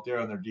football out there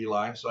on their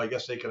D-line, so I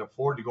guess they can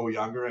afford to go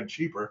younger and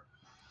cheaper.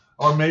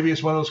 Or maybe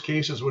it's one of those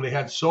cases where they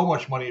had so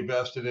much money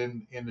invested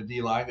in the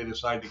D line, they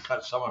decided to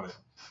cut some of it,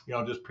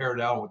 just pare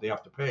down what they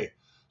have to pay.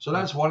 So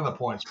that's one of the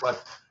points.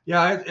 But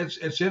yeah,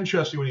 it's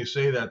interesting when you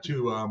say that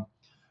too.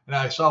 And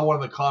I saw one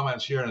of the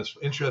comments here, and it's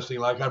interesting,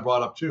 like I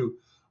brought up too.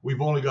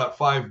 We've only got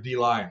 5 D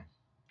line,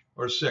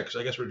 or 6.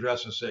 I guess we're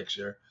dressing 6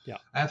 here. Yeah.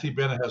 Anthony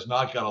Bennett has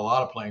not got a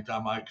lot of playing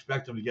time. I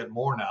expect him to get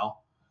more now.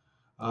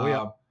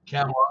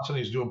 Cam Lawson,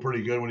 he's doing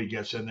pretty good when he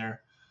gets in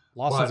there.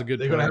 Lawson's a good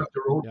player. They're going to have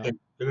to rotate. Yeah.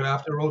 They're going to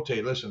have to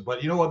rotate. Listen,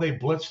 but you know what? They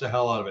blitz the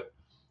hell out of it.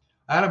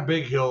 Adam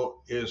Bighill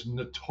is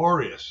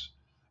notorious.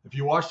 If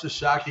you watch the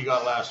sack he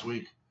got last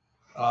week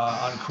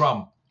on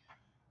Crum,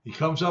 he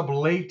comes up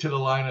late to the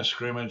line of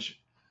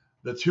scrimmage.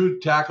 The 2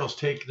 tackles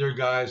take their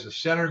guys. The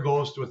center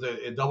goes with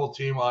a double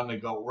team on the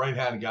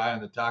right-hand guy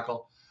on the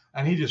tackle,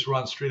 and he just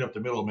runs straight up the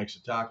middle and makes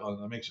a tackle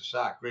and makes a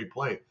sack. Great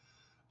play.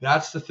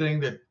 That's the thing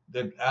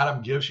that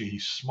Adam gives you.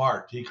 He's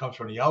smart. He comes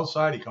from the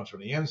outside. He comes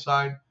from the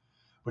inside.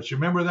 But you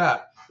remember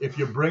that. If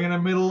you're bringing a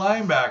middle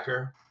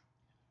linebacker,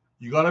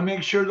 you got to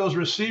make sure those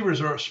receivers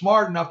are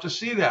smart enough to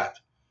see that.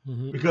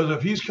 Mm-hmm. Because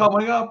if he's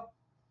coming up,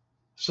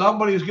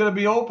 somebody's going to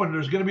be open.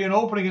 There's going to be an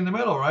opening in the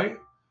middle, right?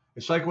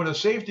 It's like when a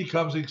safety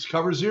comes, it's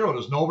cover 0.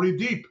 There's nobody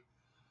deep.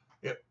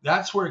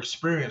 That's where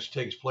experience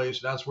takes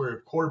place. That's where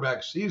if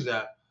quarterback sees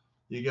that,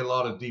 you get a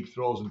lot of deep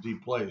throws and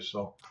deep plays.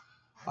 So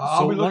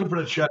I'll be looking for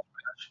the chess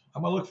match.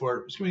 I'm going to look for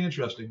it. It's going to be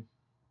interesting.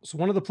 So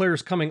one of the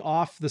players coming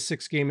off the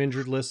 6-game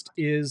injured list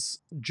is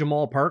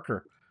Jamal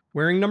Parker,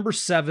 wearing number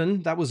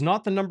 7. That was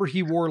not the number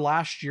he wore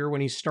last year when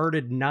he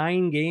started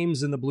 9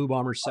 games in the Blue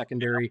Bombers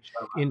secondary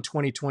in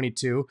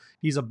 2022.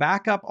 He's a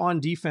backup on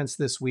defense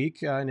this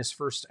week in his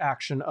first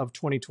action of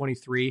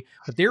 2023.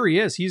 But there he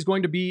is. He's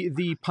going to be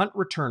the punt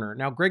returner.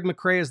 Now, Greg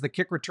McCrae is the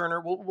kick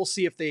returner. We'll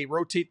see if they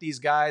rotate these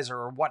guys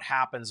or what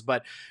happens.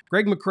 But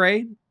Greg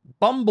McCrae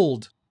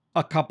bumbled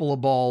a couple of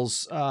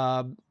balls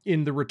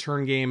in the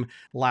return game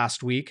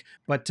last week,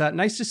 but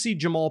nice to see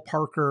Jamal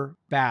Parker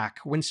back.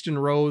 Winston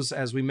Rose,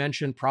 as we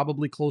mentioned,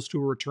 probably close to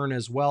a return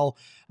as well.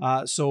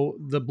 So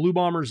the Blue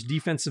Bombers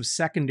defensive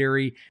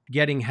secondary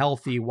getting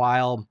healthy,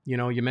 while,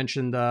 you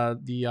mentioned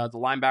the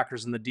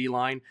linebackers and the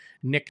D-line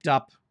nicked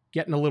up,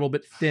 getting a little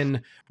bit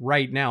thin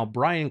right now.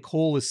 Brian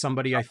Cole is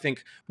somebody I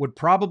think would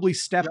probably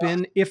step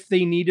in if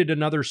they needed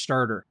another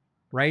starter,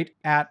 right,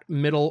 at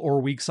middle or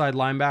weak side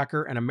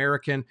linebacker. An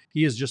American.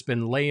 He has just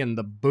been laying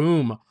the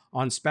boom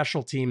on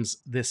special teams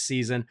this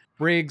season.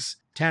 Briggs,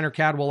 Tanner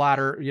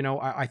Cadwallader,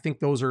 I think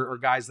those are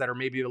guys that are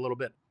maybe a little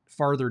bit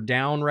farther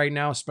down right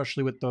now,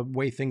 especially with the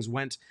way things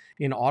went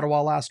in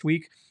Ottawa last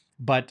week.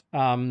 But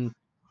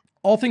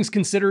all things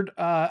considered,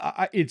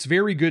 it's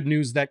very good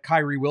news that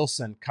Kyrie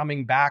Wilson,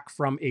 coming back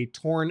from a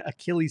torn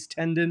Achilles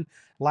tendon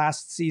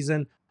last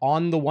season,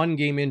 on the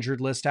 1-game injured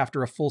list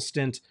after a full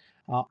stint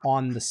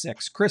on the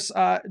 6. Chris,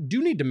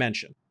 do need to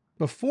mention,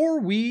 before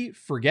we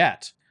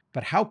forget,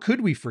 but how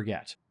could we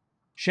forget?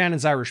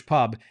 Shannon's Irish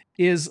Pub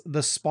is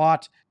the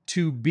spot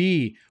to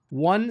be.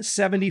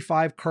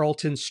 175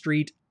 Carlton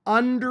Street,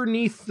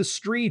 underneath the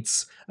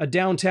streets of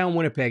downtown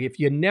Winnipeg. If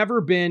you've never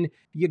been,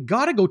 you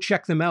got to go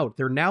check them out.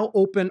 They're now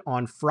open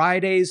on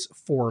Fridays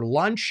for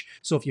lunch.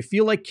 So if you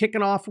feel like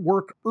kicking off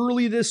work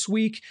early this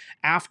week,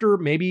 after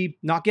maybe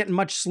not getting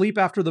much sleep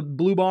after the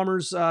Blue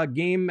Bombers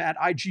game at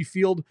IG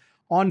Field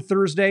on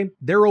Thursday,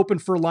 they're open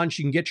for lunch.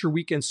 You can get your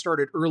weekend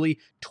started early.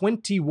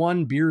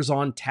 21 beers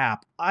on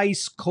tap,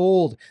 ice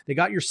cold. They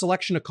got your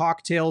selection of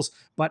cocktails,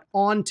 but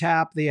on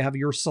tap, they have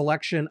your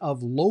selection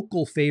of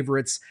local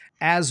favorites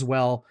as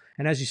well.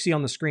 And as you see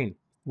on the screen,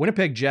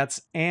 Winnipeg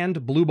Jets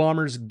and Blue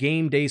Bombers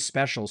game day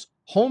specials,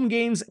 home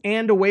games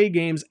and away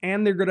games,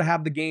 and they're going to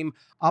have the game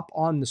up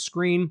on the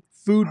screen.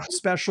 Food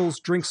specials,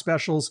 drink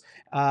specials,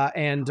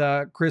 and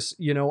Chris,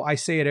 I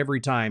say it every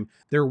time.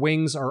 Their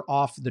wings are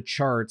off the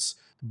charts,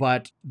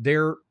 but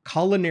their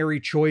culinary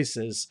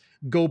choices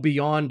go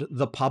beyond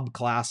the pub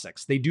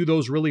classics. They do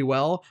those really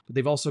well, but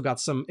they've also got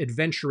some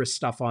adventurous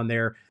stuff on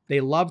there. They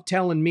love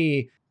telling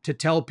me to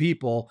tell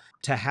people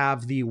to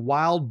have the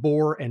wild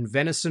boar and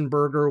venison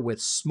burger with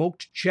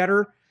smoked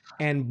cheddar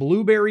and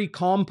blueberry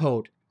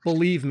compote.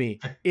 Believe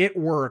me, it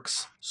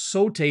works.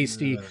 So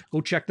tasty.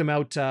 Go check them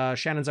out,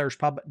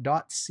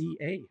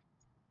 shannonsirishpub.ca.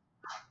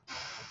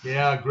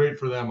 Yeah, great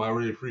for them. I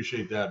really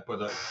appreciate that.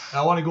 But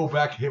I want to go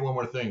back and hit one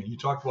more thing. You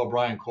talked about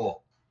Brian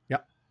Cole.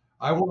 Yep.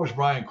 I watched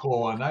Brian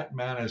Cole, and that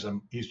man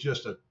he's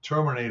just a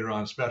terminator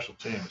on special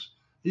teams.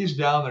 He's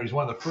down there. He's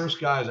one of the first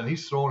guys, and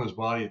he's throwing his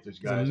body at these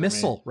guys. He's a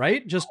missile,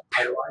 right? Just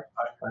I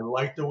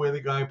like the way the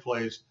guy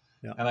plays,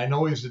 and I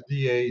know he's a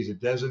DA. He's a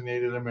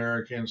designated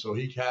American, so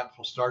he can't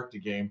start the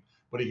game,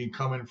 but he can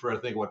come in for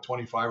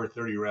 25 or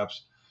 30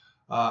 reps.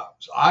 So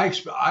I'm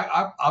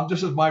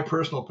this is my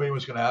personal opinion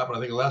what's going to happen. I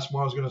think Les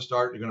Morrow's going to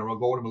start. You're going to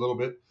go with him a little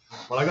bit,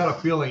 but I got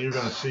a feeling you're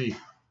going to see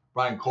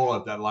Brian Cole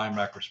at that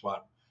linebacker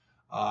spot.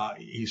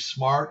 He's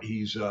smart.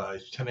 He's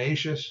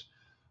tenacious.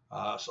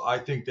 So I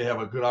think they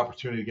have a good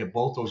opportunity to get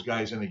both those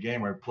guys in the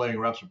game or playing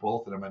reps with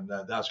both of them, and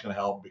that's going to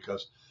help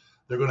because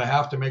they're going to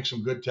have to make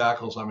some good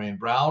tackles. I mean,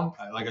 Brown,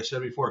 like I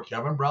said before,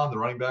 Kevin Brown, the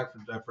running back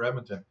for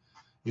Edmonton,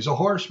 he's a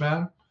horse,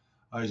 man.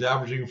 He's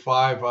averaging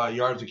 5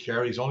 yards a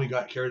carry. He's only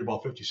got carried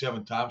about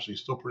 57 times, so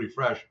he's still pretty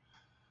fresh.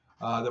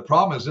 The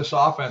problem is this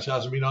offense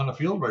hasn't been on the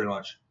field very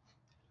much.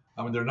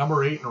 I mean, they're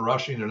number 8 in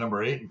rushing, they're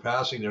number 8 in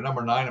passing, they're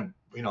number 9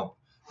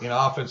 in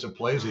offensive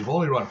plays. They've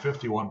only run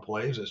 51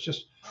 plays. It's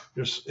just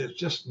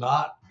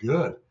not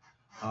good.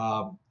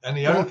 And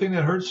the other thing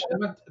that hurts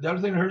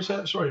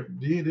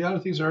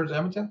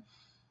Edmonton,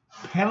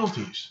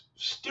 penalties,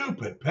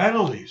 stupid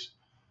penalties.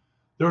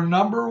 They're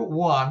number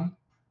 1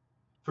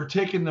 for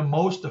taking the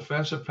most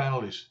defensive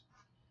penalties.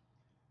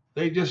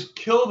 They just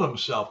kill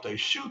themselves. They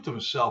shoot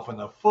themselves in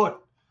the foot.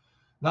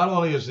 Not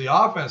only is the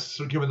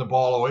offense giving the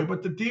ball away,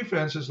 but the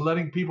defense is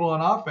letting people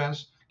on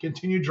offense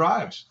continue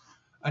drives.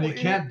 And you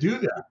can't do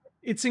that.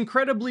 It's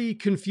incredibly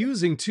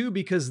confusing, too,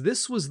 because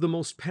this was the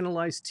most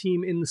penalized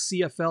team in the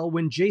CFL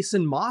when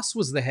Jason Moss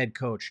was the head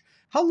coach.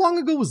 How long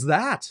ago was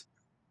that?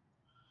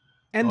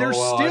 And they're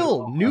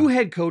still new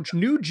head coach,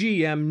 new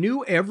GM,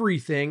 new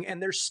everything, and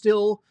they're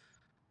still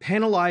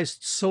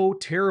penalized so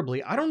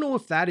terribly. I don't know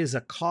if that is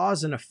a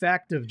cause and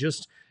effect of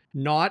just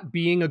not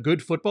being a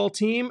good football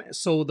team.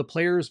 So the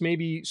players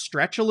maybe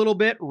stretch a little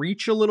bit,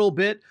 reach a little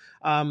bit,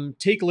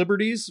 take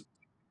liberties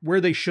where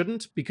they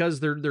shouldn't because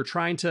they're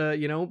trying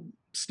to,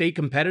 stay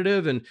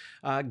competitive and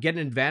get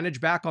an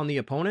advantage back on the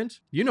opponent.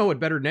 You know it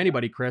better than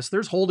anybody, Chris.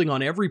 There's holding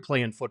on every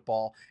play in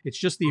football. It's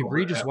just the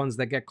egregious ones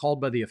that get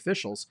called by the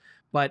officials.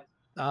 But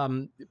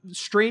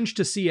strange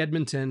to see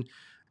Edmonton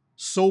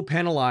so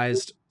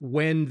penalized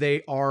when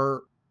they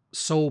are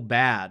so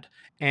bad.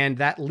 And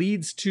that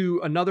leads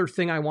to another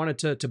thing I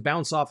wanted to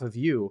bounce off of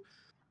you.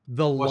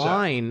 The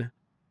line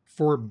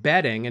for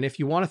betting, and if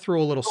you want to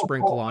throw a little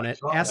sprinkle on it,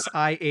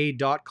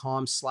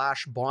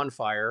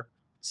 sia.com/bonfire.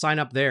 Sign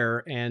up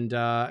there, and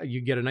you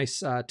get a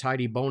nice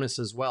tidy bonus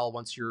as well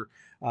once your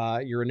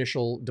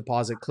initial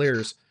deposit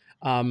clears.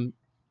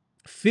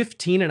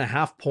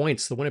 15.5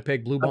 points. The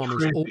Winnipeg Blue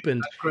Bombers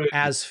opened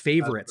as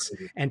favorites,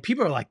 and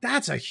people are like,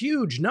 "That's a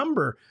huge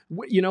number,"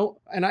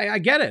 And I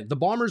get it. The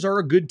Bombers are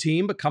a good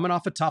team, but coming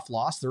off a tough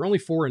loss, they're only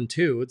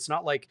 4-2. It's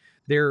not like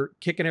they're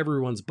kicking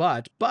everyone's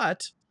butt,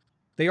 but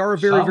they are a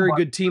very, very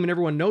good team, and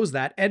everyone knows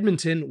that.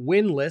 Edmonton,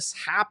 winless,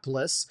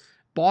 hapless.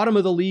 Bottom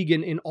of the league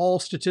in all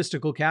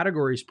statistical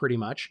categories, pretty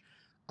much.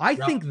 I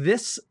think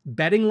this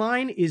betting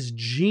line is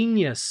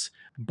genius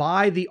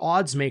by the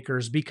odds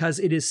makers because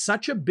it is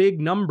such a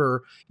big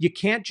number. You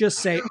can't just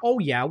say, oh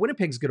yeah,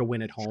 Winnipeg's going to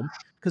win at home,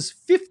 because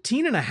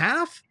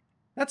 15.5,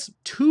 that's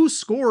 2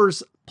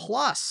 scores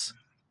plus.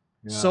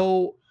 Yeah.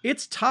 So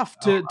it's tough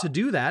to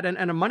do that. And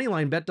a money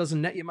line bet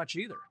doesn't net you much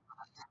either.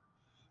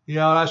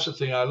 Yeah, that's the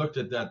thing. I looked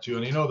at that too.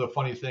 And the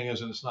funny thing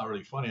is, and it's not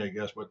really funny, I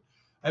guess, but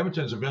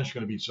Edmonton's eventually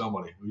going to beat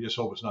somebody. We just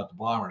hope it's not the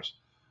Bombers.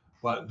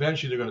 But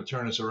eventually they're going to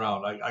turn this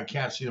around. I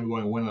can't see them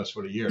going winless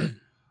for the year.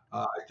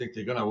 I think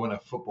they're going to win a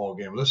football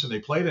game. Listen, they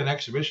played an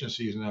exhibition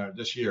season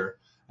this year,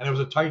 and it was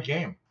a tight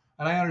game.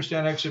 And I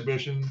understand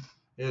exhibition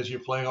is you're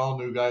playing all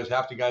new guys.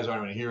 Half the guys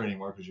aren't even here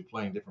anymore because you're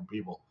playing different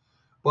people.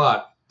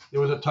 But it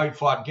was a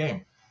tight-fought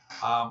game.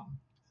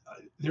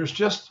 There's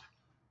just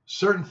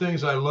certain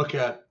things I look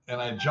at,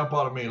 and I jump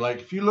out of me. Like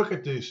if you look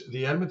at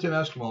the Edmonton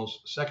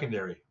Eskimos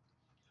secondary,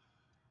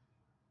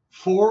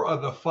 4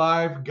 of the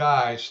 5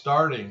 guys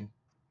starting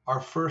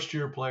are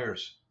first-year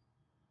players.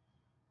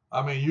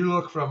 I mean, you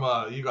look from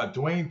you got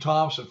Dwayne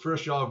Thompson,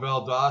 first year out of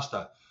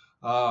Valdosta,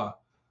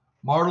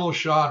 Marlo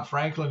Shaw,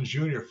 Franklin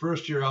Jr.,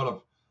 first year out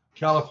of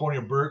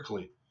California,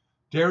 Berkeley,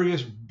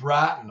 Darius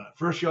Bratton,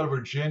 first year out of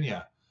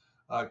Virginia,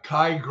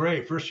 Kai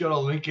Gray, first year out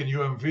of Lincoln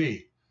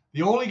UMV,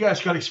 The only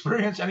guy's got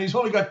experience, and he's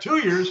only got 2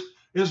 years,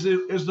 is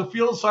the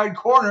field side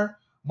corner.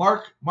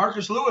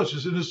 Marcus Lewis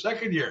is in his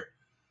second year.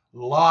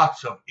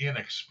 Lots of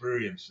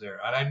inexperience there.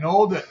 And I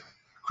know that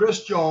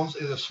Chris Jones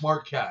is a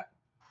smart cat.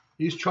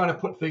 He's trying to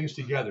put things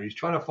together. He's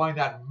trying to find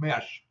that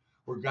mesh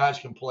where guys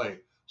can play.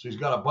 So he's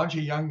got a bunch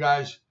of young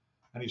guys,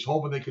 and he's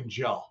hoping they can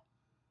gel.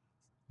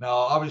 Now,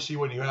 obviously,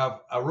 when you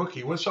have a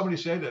rookie, what somebody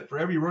said that for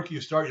every rookie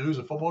you start, you lose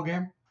a football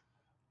game?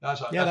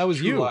 That's that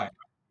was you. Line.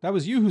 That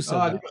was you who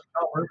said that.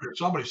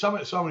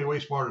 Somebody way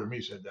smarter than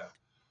me said that.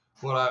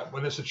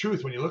 But it's the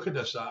truth. When you look at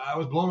this, I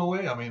was blown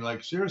away. I mean,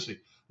 like, seriously,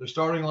 the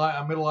starting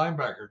middle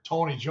linebacker,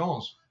 Tony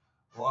Jones,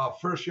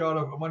 first year out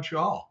of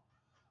Montreal.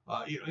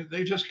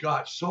 They just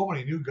got so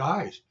many new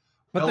guys.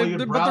 But they're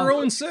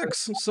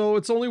 0-6, so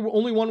it's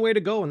only one way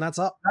to go, and that's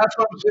up. That's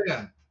what I'm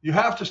saying. You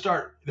have to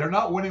start. They're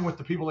not winning with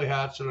the people they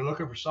had, so they're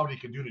looking for somebody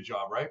who can do the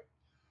job, right?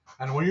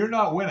 And when you're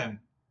not winning,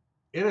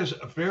 it is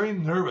very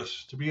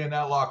nervous to be in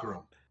that locker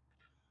room.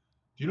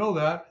 Do you know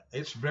that?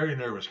 It's very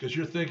nervous because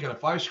you're thinking,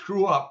 if I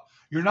screw up,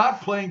 you're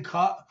not playing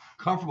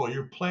comfortable.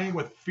 You're playing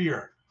with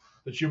fear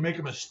that you make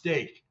a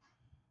mistake,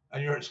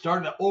 and you're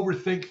starting to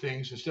overthink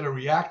things instead of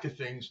react to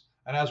things.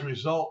 And as a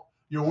result,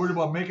 you're worried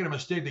about making a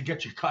mistake that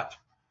gets you cut.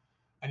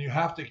 And you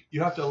have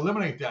to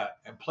eliminate that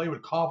and play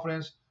with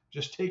confidence.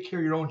 Just take care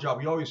of your own job.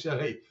 We always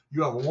said, hey,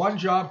 you have one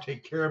job,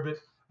 take care of it,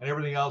 and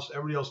everybody else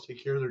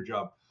take care of their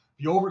job.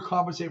 If you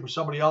overcompensate for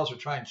somebody else or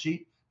try and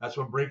cheat, that's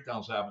when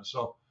breakdowns happen.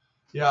 So,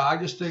 yeah, I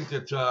just think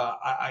that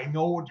I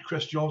know what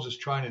Chris Jones is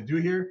trying to do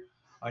here.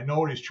 I know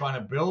what he's trying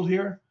to build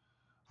here.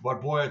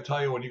 But, boy, I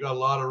tell you, when you got a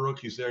lot of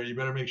rookies there, you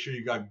better make sure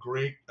you got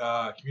great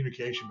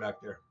communication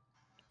back there,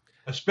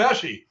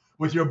 especially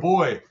with your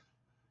boy,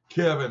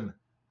 Kevin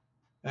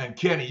and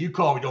Kenny.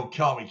 Don't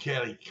call me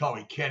Kenny. Call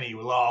me Kenny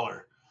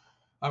Lawler.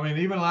 I mean,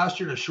 even last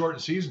year, in a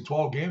shortened season,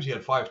 12 games, he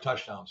had 5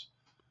 touchdowns.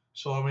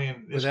 So, I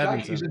mean, this guy,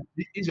 he's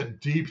a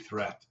deep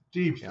threat.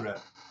 Deep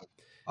threat.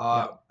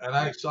 And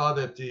I saw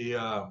that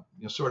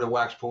sort of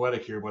wax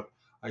poetic here, but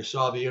I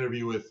saw the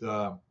interview with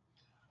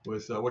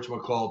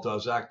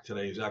whatchamacallit, Zach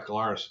today, Zach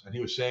Galaris, and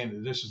he was saying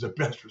that this is the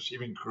best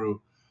receiving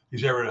crew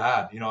he's ever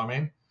had. You know what I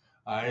mean?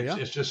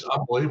 It's just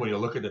unbelievable. You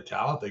look at the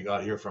talent they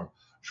got here from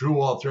Drew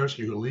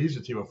Waltersky, who leads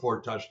the team with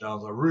 4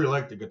 touchdowns. I really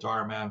like the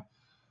guitar man.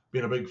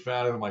 Being a big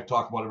fan of him, I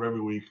talk about him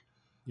every week.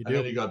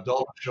 Then you got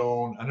Dalton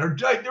Schoen, and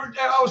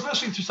I was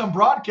listening to some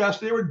broadcast.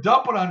 They were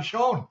dumping on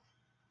Schoen,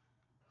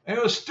 and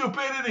it was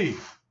stupidity.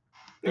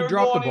 He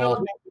dropped the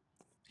ball.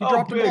 He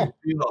dropped the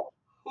ball.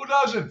 Who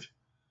doesn't?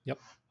 Yep.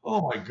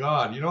 Oh my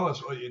God!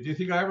 Do you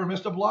think I ever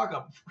missed a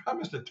block? I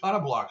missed a ton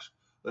of blocks.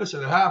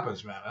 Listen, it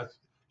happens, man.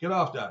 Get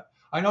off that.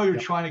 I know you're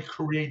trying to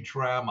create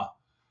drama,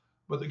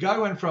 but the guy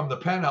went from the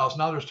penthouse.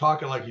 Now there's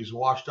talking like he's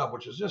washed up,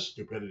 which is just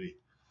stupidity.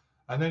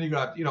 And then you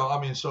got,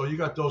 so you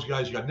got those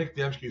guys. You got Nick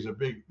Dembski, who's a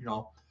big,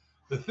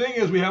 The thing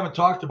is, we haven't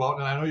talked about,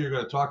 and I know you're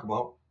going to talk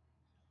about.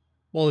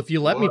 Well, if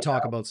you let me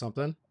talk about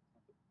something.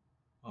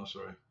 Oh,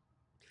 sorry.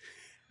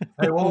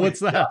 Hey, what's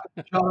that?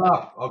 Shut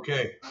up.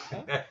 Okay.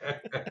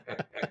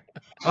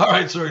 All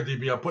right, sorry,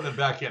 DB. I'm putting it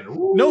back in.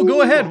 Ooh. No,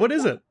 go ahead. What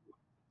is it?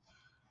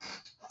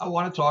 I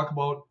want to talk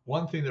about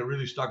one thing that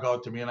really stuck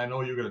out to me, and I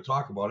know you're going to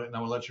talk about it, and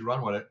I'm going to let you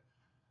run with it.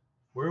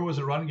 Where was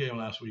the run game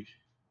last week?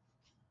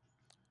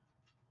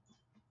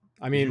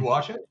 I mean, did you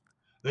watch it?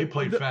 They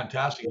played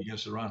fantastic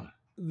against the run.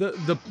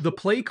 The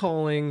play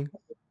calling,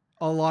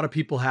 a lot of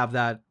people have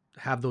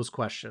those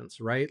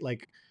questions, right?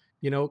 Like,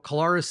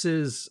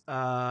 Kalaris's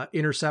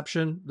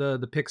interception,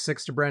 the pick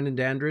 6 to Brandon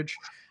Dandridge.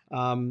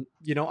 I'm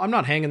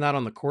not hanging that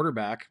on the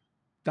quarterback.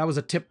 That was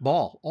a tipped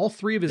ball. All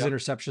 3 of his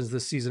interceptions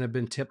this season have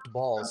been tipped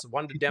balls.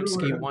 One to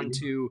Dembski, one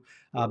to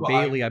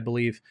Bailey, I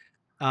believe,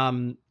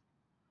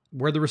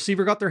 where the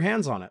receiver got their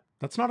hands on it.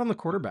 That's not on the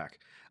quarterback.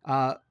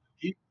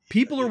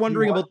 People are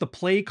wondering about the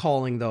play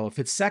calling, though. If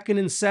it's 2nd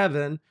and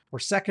 7 or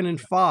 2nd and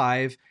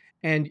 5,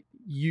 and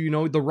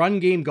the run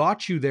game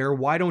got you there,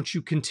 why don't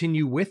you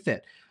continue with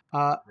it?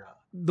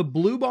 The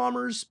Blue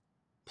Bombers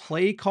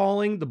play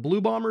calling, the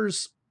Blue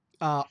Bombers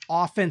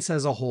offense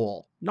as a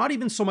whole, not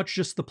even so much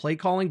just the play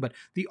calling, but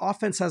the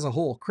offense as a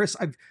whole. Chris,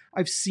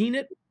 I've seen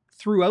it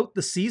throughout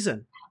the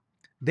season.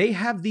 They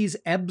have these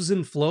ebbs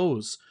and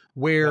flows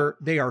where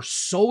they are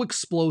so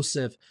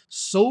explosive,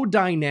 so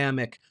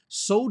dynamic,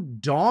 so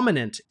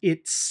dominant.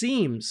 It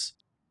seems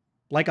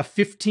like a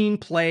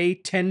 15-play,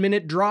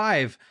 10-minute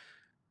drive,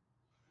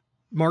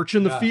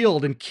 marching the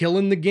field and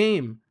killing the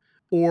game.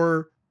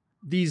 Or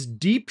these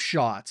deep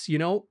shots,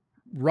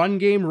 run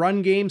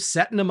game,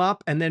 setting them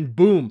up, and then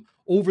boom,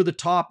 over the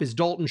top is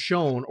Dalton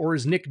Schoen, or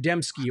is Nick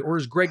Dembski, or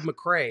is Greg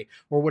McCrae,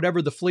 or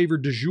whatever the flavor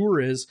du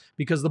jour is,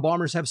 because the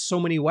Bombers have so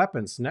many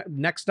weapons.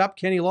 Next up,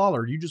 Kenny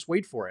Lawler. You just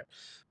wait for it.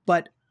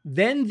 But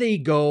then they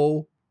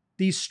go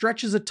these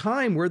stretches of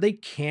time where they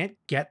can't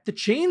get the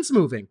chains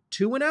moving.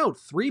 2 and out,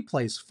 3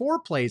 plays, 4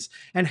 plays,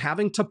 and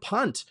having to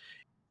punt.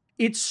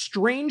 It's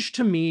strange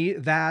to me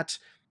that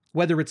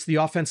whether it's the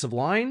offensive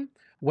line,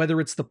 whether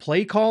it's the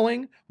play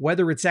calling,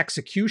 whether it's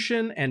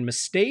execution and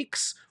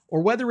mistakes,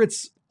 or whether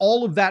it's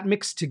all of that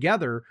mixed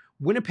together,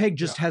 Winnipeg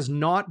just has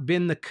not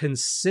been the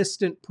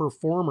consistent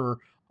performer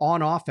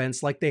on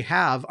offense like they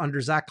have under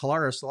Zach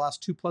Collaros the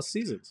last 2+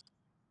 seasons.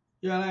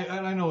 Yeah,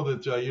 and I know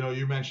that,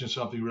 you mentioned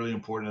something really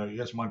important.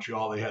 Against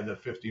Montreal, they had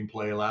that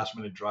 15-play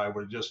last-minute drive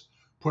where they just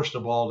pushed the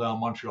ball down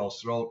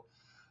Montreal's throat,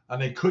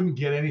 and they couldn't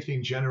get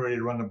anything generated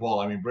to run the ball.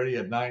 I mean, Brady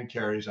had 9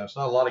 carries. That's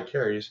not a lot of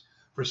carries.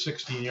 For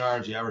 16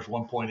 yards, he averaged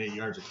 1.8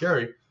 yards a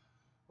carry.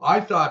 I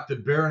thought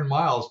that Baron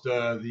Miles,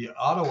 the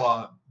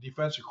Ottawa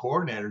defensive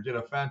coordinator, did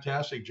a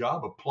fantastic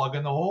job of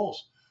plugging the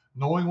holes,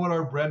 knowing what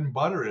our bread and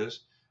butter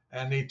is,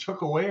 and they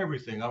took away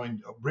everything. I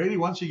mean, Brady,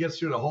 once he gets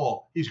through the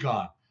hole, he's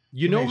gone.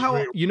 You know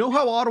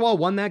how Ottawa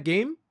won that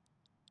game?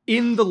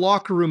 In the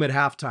locker room at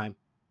halftime,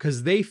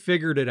 because they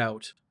figured it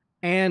out.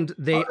 And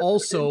they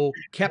also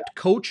kept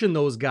coaching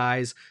those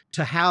guys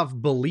to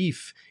have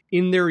belief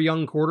in their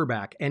young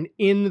quarterback and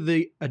in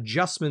the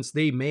adjustments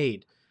they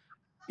made.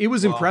 It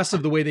was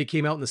impressive the way they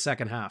came out in the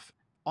second half.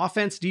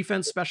 Offense,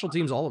 defense, special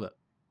teams, all of it.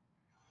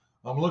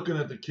 I'm looking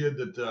at the kid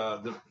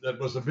that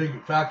was a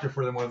big factor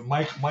for them, was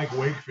Mike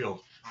Wakefield,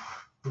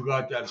 who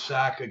got that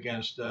sack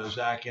against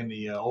Zach in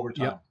the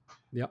overtime.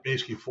 Yep.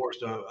 Basically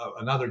forced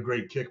another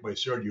great kick by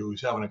Sergio,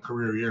 who's having a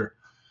career year.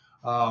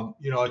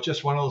 It's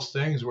just one of those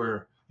things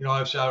where,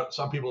 I've saw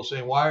some people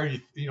saying, why are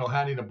you,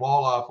 handing the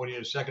ball off when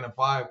you're 2nd and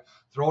 5?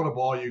 Throw the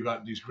ball. You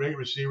got these great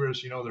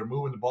receivers. They're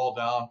moving the ball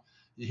down.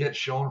 You hit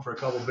Schoen for a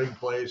couple big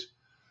plays.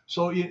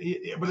 So,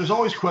 but there's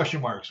always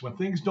question marks. When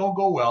things don't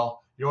go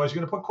well, you're always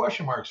going to put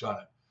question marks on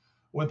it.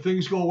 When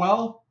things go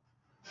well,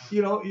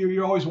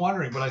 you're always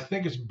wondering. But I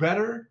think it's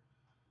better.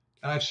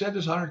 And I've said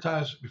this 100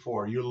 times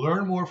before. You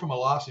learn more from a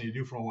loss than you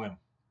do from a win.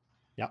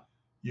 Yep.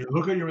 You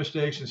look at your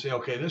mistakes and say,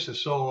 okay, this is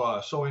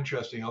so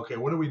interesting. Okay,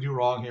 what did we do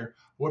wrong here?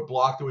 What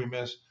block did we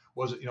miss?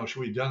 Was it, should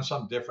we have done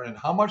something different? And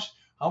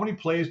how many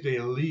plays do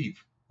you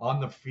leave on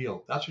the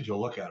field? That's what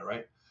you'll look at,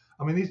 right?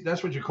 I mean,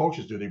 that's what your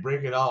coaches do. They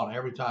break it out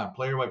every time,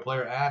 player by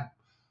player and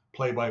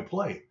play by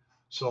play.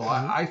 So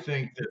I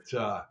think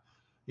that,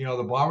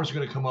 the Bombers are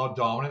going to come out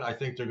dominant. I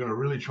think they're going to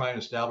really try and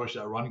establish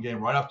that run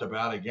game right off the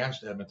bat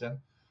against Edmonton.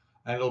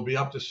 And it'll be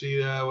up to see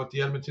what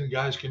the Edmonton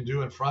guys can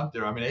do in front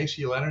there. I mean,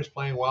 AC Leonard's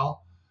playing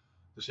well.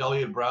 This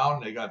Elliott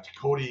Brown, they got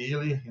Cody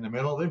Ely in the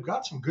middle. They've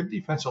got some good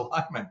defensive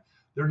linemen.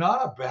 They're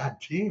not a bad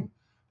team.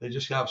 They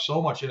just have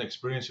so much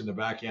inexperience in the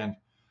back end.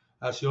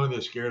 That's the only thing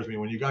that scares me.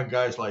 When you got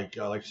guys like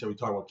I said, we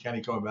talked about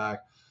Kenny coming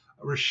back,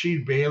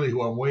 Rasheed Bailey,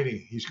 who I'm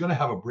waiting, he's going to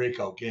have a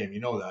breakout game. You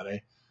know that, eh?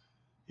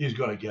 He's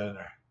going to get in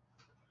there.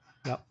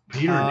 Yep.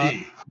 Peter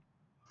D.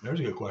 There's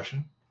a good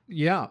question.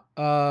 Yeah.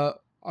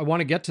 I want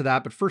to get to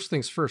that, but first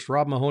things first.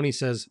 Rob Mahoney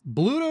says,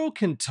 Bluto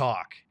can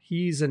talk.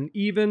 He's an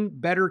even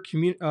better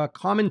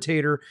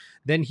commentator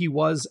than he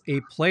was a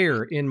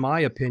player, in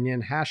my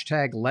opinion.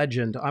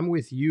 #legend. I'm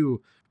with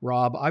you,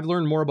 Rob. I've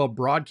learned more about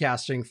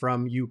broadcasting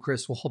from you,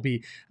 Chris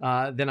Walby,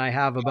 than I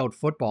have about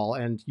football,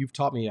 and you've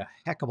taught me a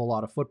heck of a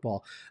lot of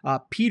football.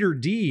 Peter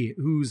D.,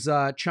 who's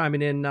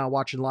chiming in,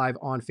 watching live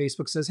on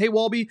Facebook, says, hey,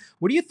 Walby,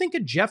 what do you think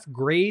of Jeff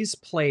Gray's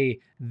play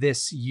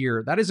this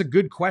year? That is a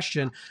good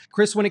question.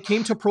 Chris, when it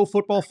came to Pro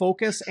Football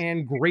Focus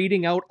and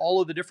grading out all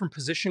of the different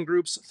position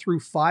groups through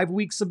 5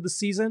 weeks of the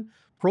season,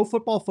 Pro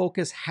Football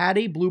Focus had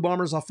a Blue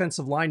Bombers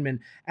offensive lineman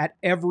at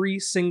every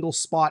single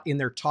spot in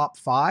their top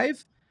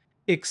 5,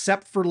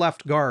 except for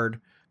left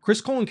guard.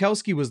 Chris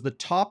Kolinkowski was the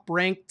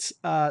top-ranked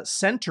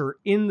center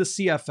in the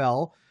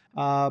CFL.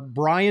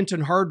 Bryant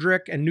and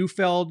Hardrick and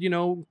Neufeld,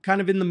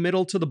 kind of in the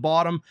middle to the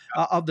bottom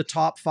of the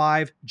top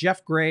 5.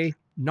 Jeff Gray,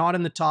 not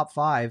in the top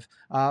 5.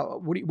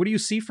 What do you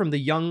see from the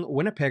young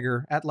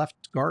Winnipegger at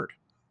left guard?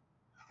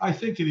 I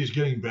think that he's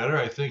getting better.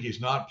 I think he's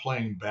not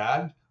playing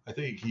bad. I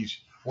think he's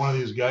one of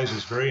these guys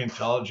that's very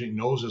intelligent,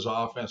 knows his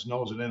offense,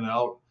 knows it in and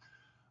out.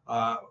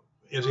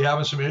 Is he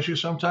having some issues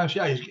sometimes?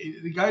 Yeah,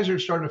 the guys are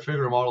starting to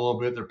figure him out a little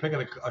bit. They're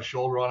picking a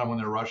shoulder on him when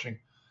they're rushing.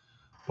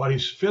 But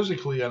he's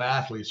physically an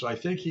athlete, so I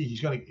think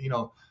he's going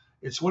to,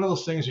 it's one of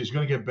those things he's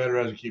going to get better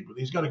as a keeper.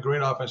 He's got a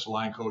great offensive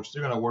line coach.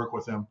 They're going to work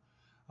with him.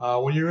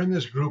 When you're in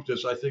this group,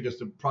 I think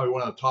it's probably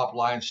one of the top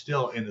lines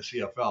still in the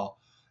CFL.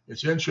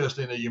 It's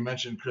interesting that you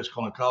mentioned Chris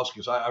Kolinkowski,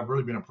 because I've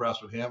really been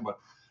impressed with him. But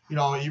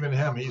even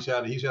him, he's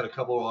had a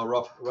couple of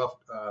rough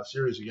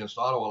series against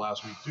Ottawa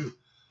last week too.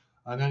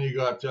 And then you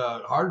got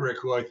Hardrick,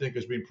 who I think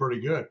has been pretty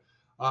good.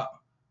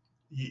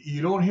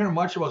 You don't hear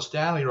much about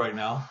Stanley right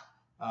now.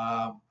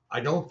 I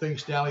don't think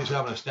Stanley's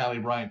having a Stanley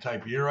Bryant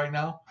type year right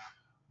now,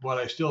 but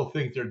I still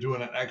think they're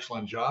doing an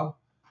excellent job.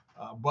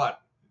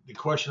 But the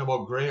question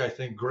about Gray, I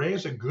think Gray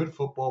is a good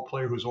football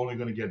player who's only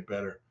going to get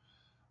better.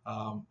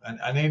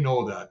 And they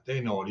know that. They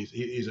know it.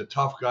 He's a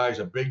tough guy. He's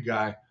a big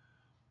guy.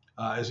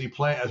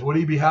 Would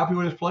he be happy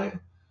with his play?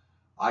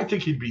 I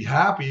think he'd be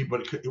happy,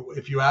 but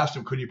if you asked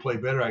him, could he play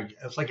better?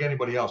 It's like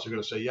anybody else. They're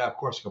going to say, yeah, of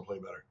course he can play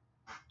better.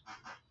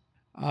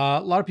 A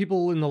lot of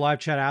people in the live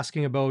chat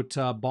asking about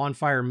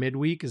Bonfire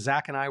midweek.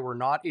 Zach and I were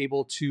not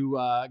able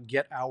to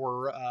get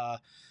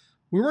our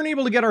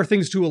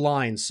things to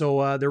align.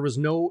 So there was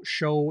no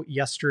show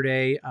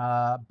yesterday,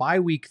 bye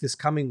week this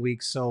coming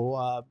week.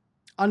 So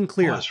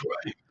unclear. Oh, that's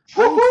right.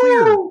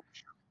 Unclear.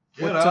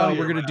 what out of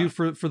we're here, going to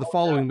do man. for the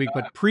following week,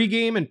 but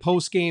pregame and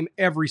postgame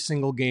every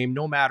single game,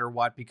 no matter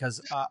what,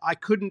 because I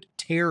couldn't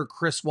tear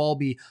Chris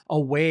Walby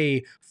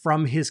away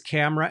from his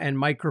camera and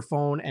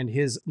microphone and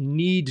his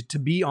need to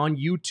be on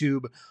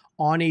YouTube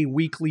on a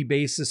weekly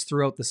basis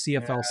throughout the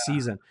CFL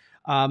season.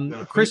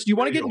 Chris, do you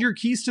want to get into your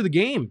keys to the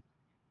game?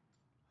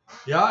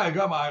 Yeah,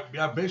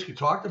 I basically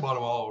talked about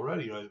them all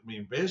already. I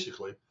mean,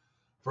 basically,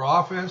 for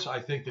offense,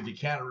 I think that you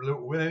can't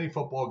win any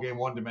football game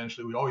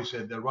one-dimensionally. We always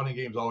said that running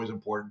game is always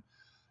important.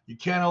 You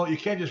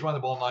can't just run the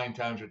ball 9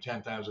 times or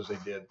 10 times as they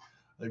did.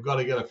 They've got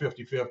to get a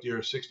 50-50 or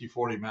a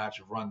 60-40 match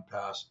of run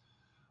pass.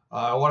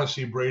 I want to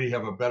see Brady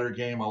have a better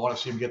game. I want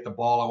to see him get the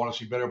ball. I want to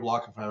see better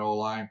blocking from that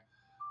O-line.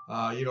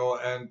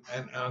 And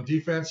on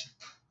defense,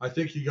 I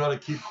think you got to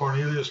keep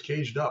Cornelius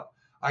caged up.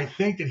 I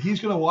think that he's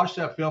going to watch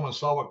that film and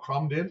saw what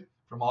Crum did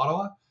from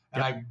Ottawa,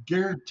 and I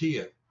guarantee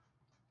it.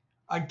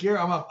 I'm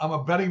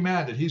a betting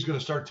man that he's going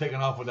to start taking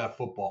off with that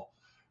football.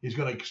 He's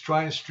going to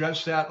try and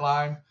stretch that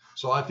line.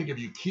 So I think if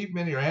you keep him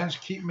in, your hands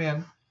keep him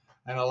in,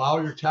 and allow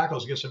your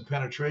tackles to get some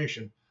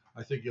penetration,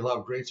 I think you'll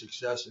have great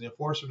success. And you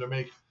force him to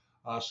make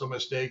some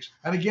mistakes.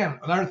 And again,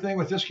 another thing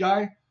with this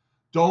guy,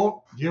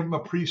 don't give him a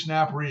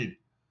pre-snap read.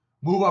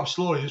 Move up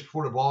slowly just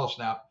before the ball is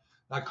snapped.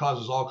 That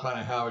causes all kind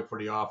of havoc for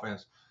the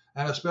offense.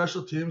 And the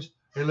special teams,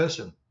 hey,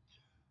 listen,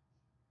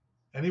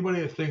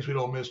 anybody that thinks we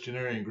don't miss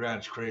Janarian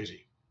Grant's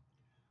crazy.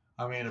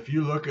 I mean, if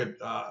you look at,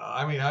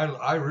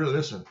 I really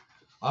listen.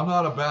 I'm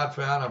not a bad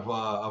fan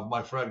of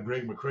my friend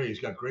Greg McCrae. He's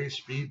got great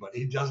speed, but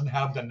he doesn't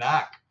have the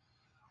knack.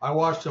 I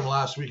watched him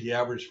last week. He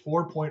averaged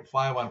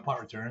 4.5 on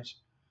punt returns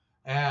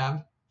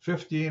and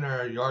 15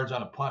 yards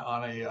on a punt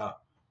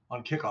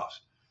on kickoffs.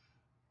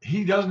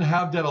 He doesn't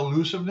have that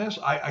elusiveness.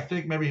 I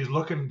think maybe he's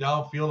looking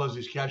downfield as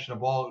he's catching the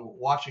ball,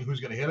 watching who's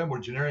going to hit him. Where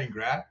Janarian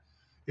Grant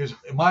is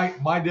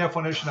my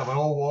definition of an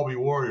old Walby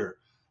Warrior.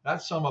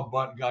 That son of a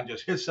butt gun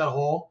just hits that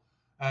hole.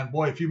 And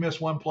boy, if you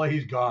miss one play,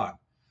 he's gone.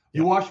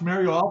 You watched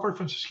Mario Alford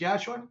from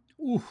Saskatchewan?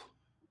 Oof.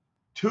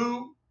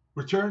 2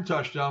 return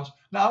touchdowns.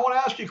 Now, I want to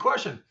ask you a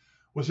question.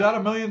 Was that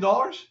 $1 million?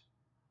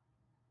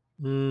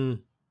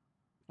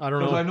 I don't know.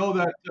 Because I know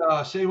that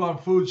Save on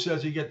Food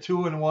says you get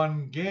 2 in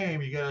one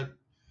game.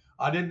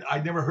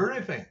 I never heard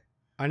anything.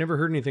 I never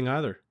heard anything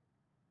either.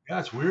 Yeah,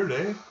 it's weird,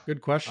 eh?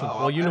 Good question.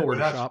 Well, you know where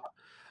to shop.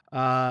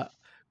 I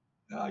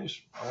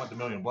want the $1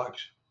 million.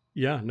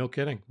 Yeah, no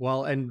kidding.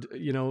 Well, and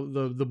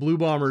the Blue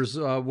Bombers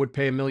would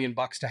pay $1 million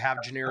to have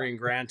Janarian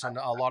Grant and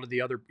a lot of the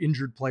other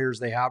injured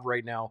players they have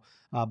right now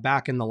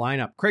back in the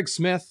lineup. Craig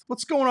Smith,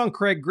 what's going on,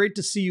 Craig? Great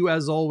to see you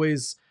as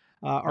always,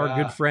 our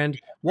good friend.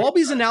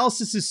 Walby's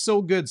analysis is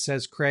so good,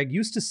 says Craig.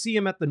 Used to see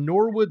him at the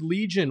Norwood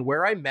Legion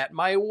where I met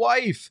my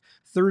wife.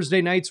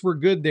 Thursday nights were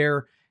good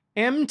there.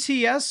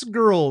 MTS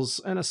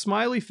girls and a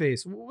smiley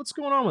face. What's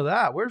going on with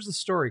that? Where's the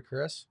story,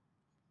 Chris?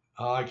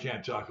 I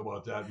can't talk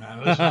about that,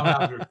 man.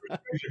 Listen,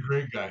 he's a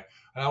great guy.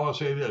 And I want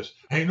to say this.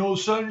 Ain't no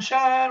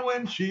sunshine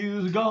when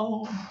she's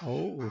gone.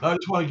 Oh. I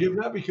just want to give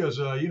that because,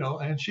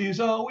 and she's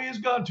always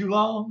gone too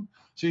long.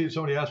 See,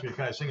 somebody asked me,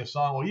 can I sing a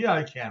song? Well, yeah,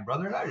 I can,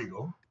 brother. There you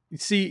go.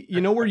 See,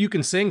 you know where you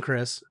can sing,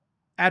 Chris?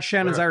 At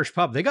Shannon's Irish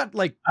Pub. They got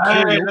like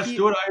karaoke. Let's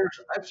do it,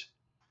 Irish.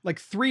 Like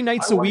 3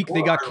 nights a week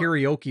they got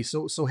karaoke.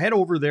 So head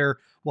over there.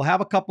 We'll have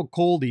a couple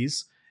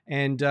coldies.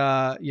 And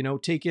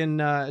take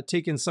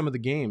in some of the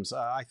games.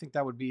 I think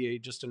that would be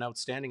just an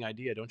outstanding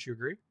idea. Don't you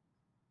agree?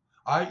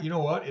 You know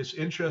what? It's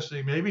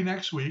interesting. Maybe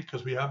next week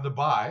because we have the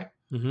bye.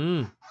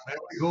 Mm-hmm. Maybe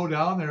we go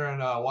down there and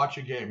watch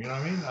a game. You know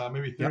what I mean?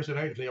 Maybe Thursday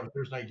night if they have a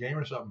Thursday night game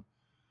or something.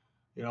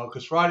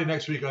 Because Friday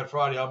next week on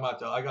Friday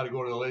I got to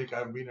go to the lake. I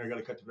haven't been there. I got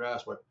to cut the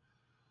grass, but.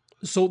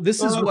 So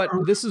this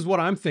is what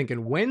I'm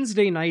thinking.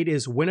 Wednesday night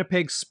is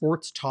Winnipeg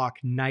Sports Talk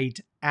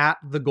night at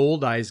the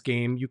Gold Eyes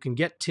game. You can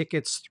get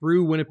tickets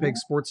through Winnipeg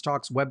Sports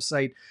Talk's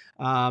website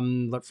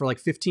for like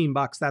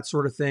 $15, that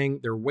sort of thing.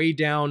 They're way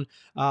down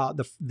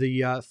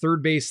the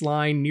third base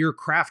line near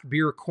Craft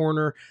Beer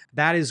Corner.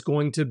 That is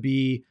going to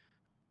be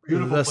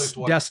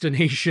the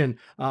destination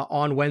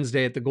on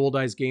Wednesday at the Gold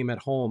Eyes game at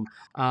home.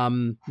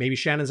 Maybe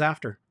Shannon's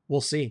after.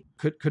 We'll see.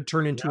 Could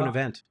turn into an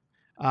event.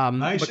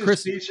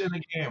 Nicest seats in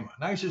the game.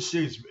 Nicest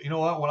seats. You know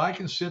what? When I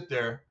can sit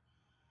there,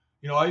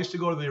 I used to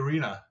go to the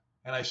arena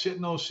and I sit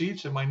in those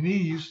seats and my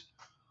knees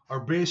are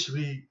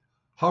basically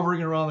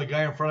hovering around the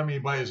guy in front of me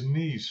by his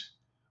knees,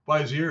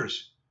 by his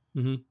ears.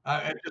 Mm-hmm.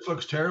 It just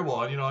looks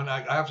terrible. And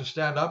I have to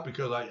stand up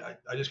because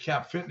I just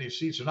can't fit in these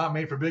seats. They're not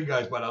made for big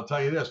guys, but I'll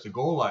tell you this, the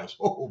goal eyes.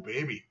 Oh,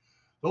 baby.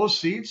 Those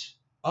seats,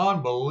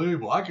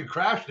 unbelievable. I could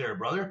crash there,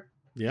 brother.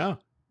 Yeah.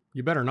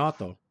 You better not,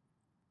 though.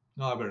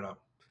 No, I better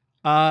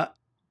not.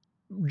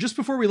 Just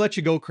before we let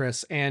you go,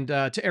 Chris, and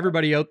to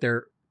everybody out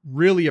there,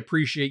 really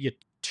appreciate you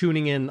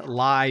tuning in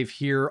live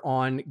here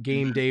on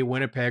Game Day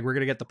Winnipeg. We're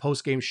going to get the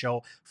post-game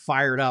show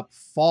fired up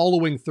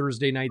following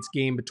Thursday night's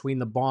game between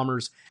the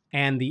Bombers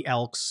and the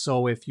Elks.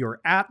 So if you're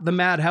at the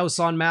Madhouse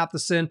on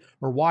Matheson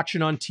or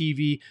watching on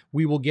TV,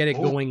 we will get it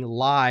going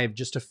live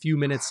just a few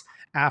minutes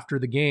after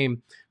the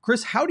game.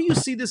 Chris, how do you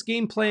see this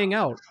game playing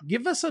out?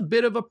 Give us a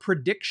bit of a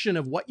prediction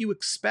of what you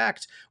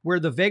expect, where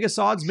the Vegas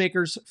odds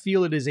makers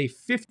feel it is a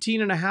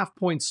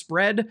 15.5-point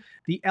spread.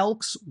 The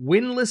Elks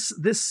winless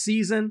this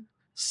season.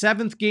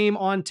 7th game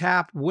on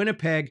tap.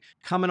 Winnipeg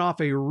coming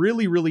off a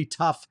really, really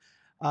tough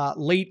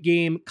late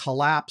game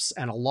collapse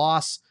and a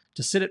loss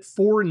to sit at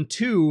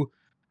 4-2.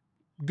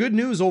 Good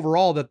news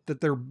overall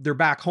that they're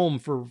back home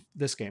for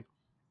this game.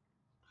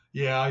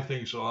 Yeah, I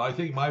think so. I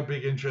think my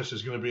big interest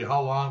is going to be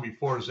how long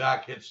before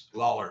Zach hits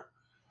Lawler.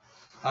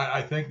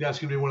 I think that's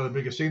going to be one of the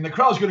biggest things. The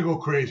crowd's going to go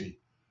crazy.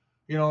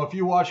 You know, if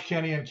you watch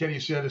Kenny, and Kenny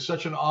said it's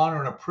such an honor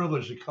and a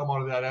privilege to come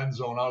out of that end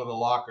zone, out of the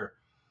locker.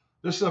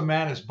 This is a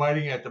man that's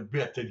biting at the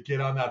bit to get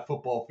on that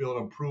football field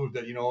and prove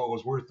that, you know, it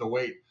was worth the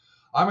wait.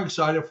 I'm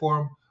excited for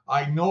him.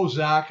 I know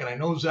Zach, and I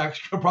know Zach's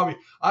probably,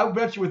 I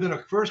bet you within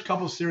the first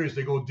couple of series,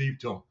 they go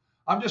deep to him.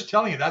 I'm just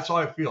telling you, that's how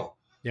I feel.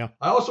 Yeah.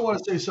 I also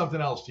want to say something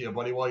else to you,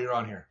 buddy, while you're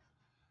on here.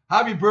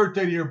 Happy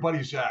birthday to your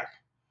buddy, Zach.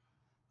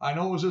 I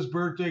know it was his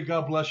birthday.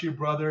 God bless you,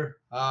 brother.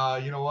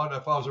 You know what?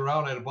 If I was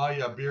around, I'd buy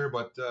you a beer,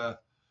 but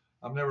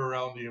I'm never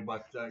around you.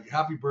 But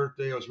happy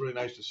birthday. It was really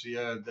nice to see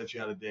you, that you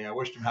had a day. I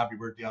wished him happy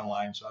birthday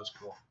online, so that's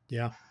cool.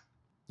 Yeah.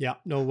 Yeah.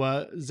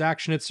 No, Zach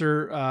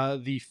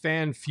Schnitzer, the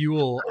fan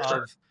fuel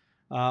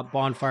of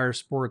Bonfire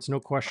Sports. No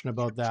question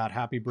about that.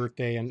 Happy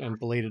birthday and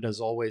belated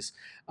as always.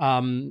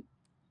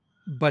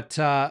 But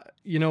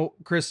you know,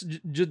 Chris,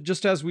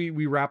 just as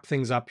we wrap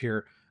things up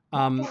here,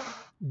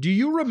 do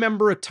you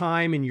remember a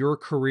time in your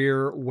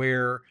career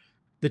where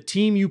the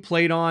team you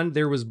played on,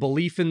 there was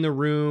belief in the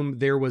room,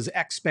 there was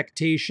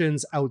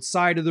expectations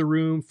outside of the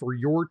room for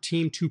your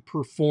team to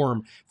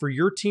perform, for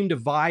your team to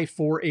vie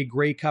for a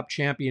Grey Cup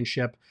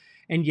championship,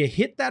 and you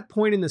hit that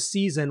point in the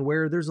season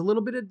where there's a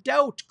little bit of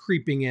doubt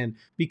creeping in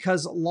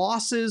because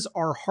losses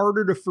are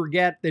harder to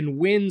forget than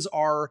wins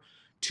are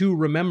to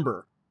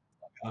remember?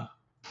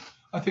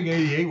 I think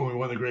 88 when we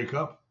won the Grey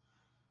Cup.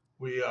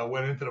 We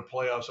went into the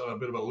playoffs on a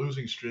bit of a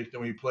losing streak. Then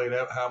we played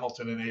at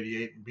Hamilton in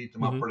 88 and beat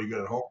them up pretty good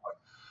at home. But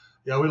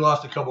yeah, we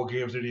lost a couple of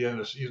games at the end of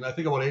the season. I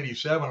think about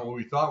 87 when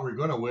we thought we were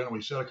going to win.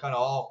 We set kind of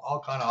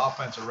all kind of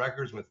offensive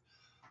records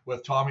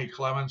with Tommy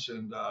Clements.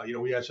 And, you know,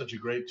 we had such a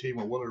great team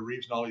with Willard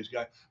Reeves and all these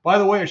guys. By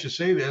the way, I should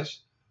say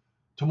this.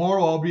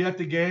 Tomorrow I'll be at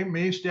the game.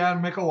 Me,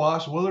 Stan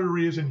Mickelwas, Willard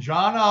Reeves, and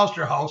John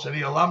Osterhaus in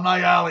the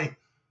Alumni Alley.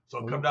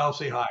 So come down and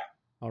say hi.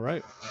 All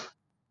right.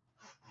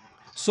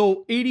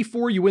 So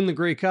 84, you win the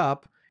Grey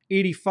Cup.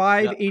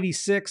 85,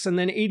 86, and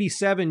then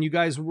 87, you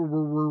guys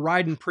were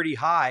riding pretty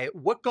high.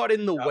 What got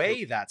in the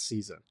way that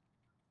season?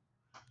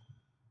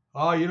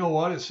 Oh, you know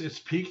what? It's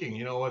peaking.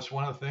 You know, it's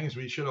one of the things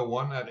we should have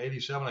won that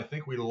 87. I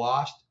think we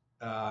lost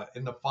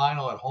in the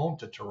final at home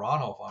to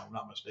Toronto, if I'm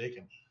not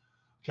mistaken.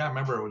 Can't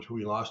remember who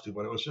we lost to,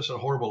 but it was just a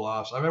horrible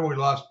loss. I remember we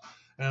lost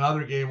in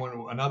another game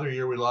another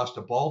year we lost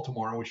to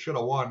Baltimore, and we should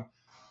have won.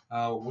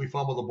 We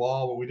fumbled the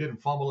ball, but we didn't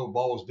fumble. The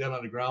ball was dead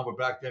on the ground, but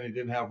back then he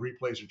didn't have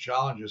replays or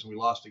challenges, and we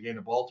lost the game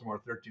to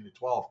Baltimore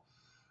 13-12.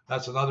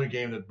 That's another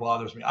game that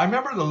bothers me. I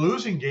remember the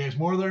losing games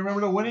more than I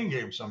remember the winning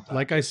games sometimes.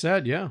 Like I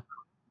said, yeah.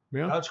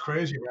 That's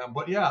crazy, man.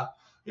 But yeah,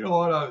 you know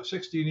what?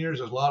 16 years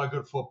is a lot of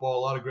good football,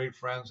 a lot of great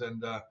friends,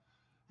 and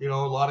you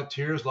know, a lot of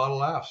tears, a lot of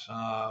laughs.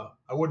 I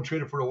wouldn't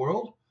trade it for the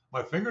world.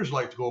 My fingers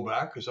like to go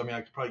back because I mean I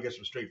could probably get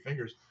some straight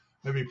fingers.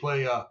 Maybe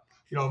play,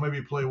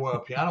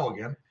 piano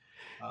again.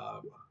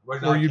 Right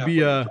now, or you'd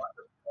be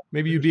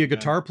a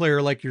guitar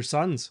player like your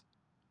sons.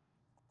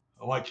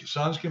 Like your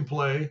sons can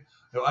play.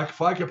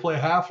 If I could play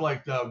half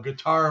like the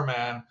guitar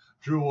man,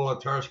 Drew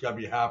Wolotarski, I'd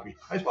be happy.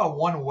 I just want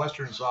one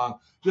Western song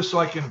just so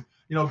I can,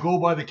 you know, go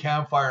by the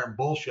campfire and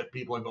bullshit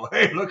people and go,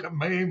 hey, look at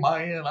me, and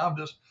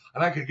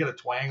I could get a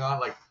twang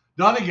on like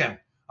Dunnigan.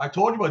 I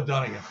told you about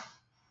Dunnigan.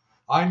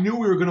 I knew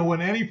we were going to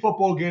win any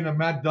football game that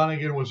Matt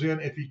Dunnigan was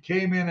in if he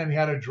came in and he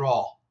had a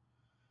draw.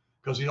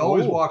 Because he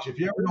always walks. If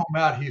you ever know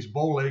Matt, he's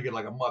bow-legged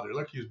like a mother.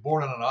 Like he was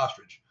born on an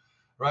ostrich,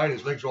 right?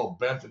 His legs are all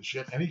bent and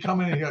shit. And he come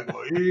in and he'll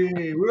go,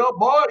 hey, we're up,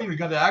 boy. He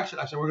got the accent.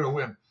 I said, we're going to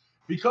win.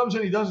 If he comes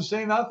in, he doesn't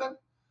say nothing,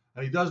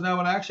 and he doesn't have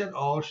an accent,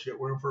 oh, shit,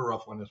 we're in for a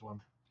rough one, this one.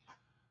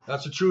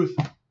 That's the truth.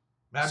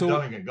 Matt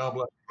Dunnigan, God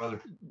bless you,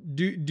 brother.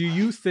 Do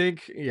you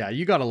think,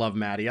 you got to love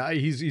Matty.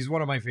 He's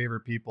one of my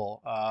favorite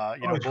people,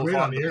 both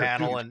on the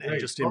panel and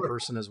just in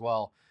person as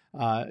well.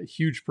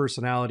 Huge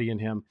personality in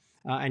him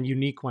and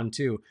unique one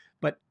too.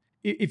 But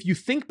if you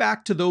think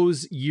back to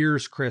those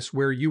years, Chris,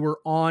 where you were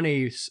on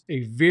a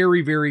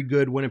very, very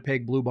good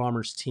Winnipeg Blue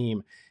Bombers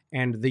team,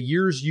 and the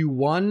years you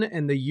won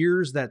and the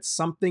years that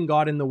something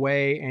got in the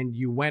way and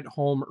you went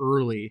home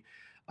early,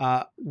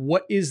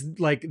 what is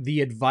like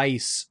the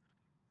advice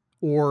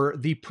or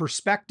the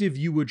perspective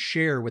you would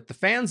share with the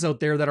fans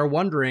out there that are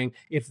wondering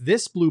if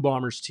this Blue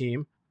Bombers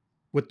team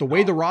with the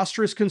way the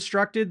roster is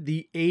constructed,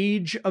 the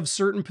age of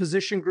certain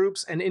position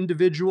groups and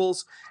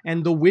individuals,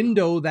 and the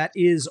window that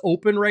is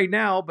open right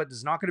now, but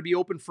is not going to be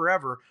open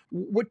forever.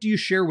 What do you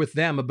share with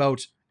them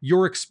about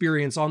your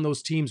experience on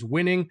those teams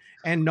winning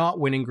and not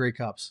winning Grey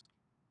Cups?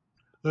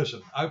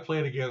 Listen, I've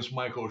played against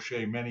Mike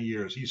O'Shea many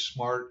years. He's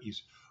smart.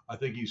 I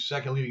think he's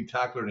second leading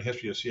tackler in the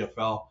history of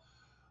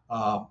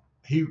CFL.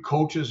 He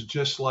coaches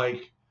just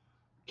like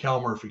Cal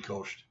Murphy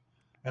coached.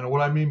 And what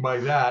I mean by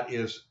that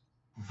is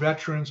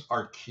veterans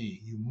are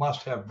key. You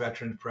must have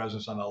veteran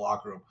presence on the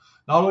locker room,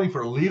 not only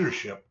for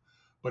leadership,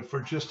 but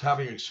for just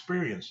having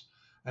experience.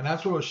 And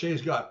that's what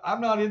O'Shea's got. I'm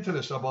not into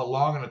this about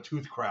long in a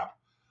tooth crap.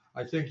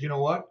 I think, you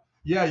know what?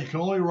 Yeah, you can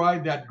only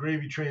ride that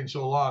gravy train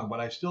so long, but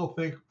I still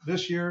think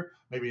this year,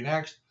 maybe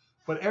next,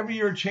 but every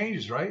year it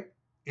changes, right?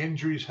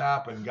 Injuries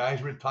happen,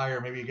 guys retire,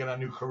 maybe you get a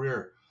new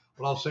career.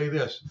 But I'll say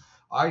this,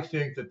 I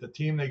think that the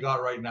team they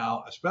got right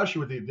now, especially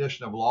with the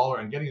addition of Lawler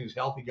and getting these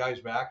healthy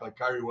guys back like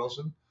Kyrie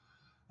Wilson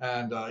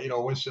and,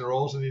 Winston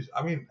Rose and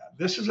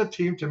this is a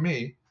team to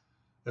me,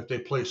 if they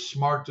play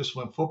smart,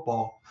 disciplined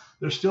football,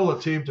 they're still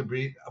a team to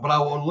beat. But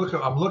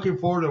I'm looking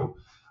forward to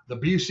the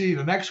BC.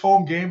 The next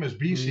home game is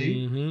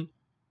BC. Mm-hmm.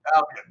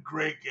 That'll be a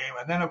great game.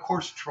 And then, of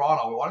course,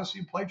 Toronto. We want to see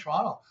him play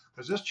Toronto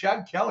because this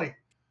Chad Kelly,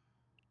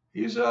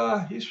 he's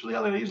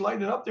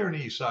lighting it up there in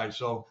the east side.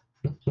 So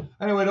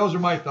anyway, those are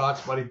my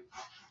thoughts, buddy.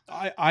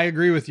 I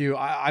agree with you.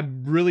 I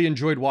really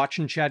enjoyed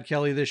watching Chad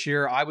Kelly this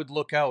year. I would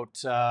look out,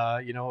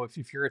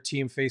 if you're a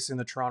team facing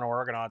the Toronto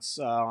Argonauts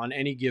on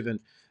any given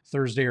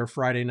Thursday or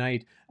Friday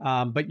night.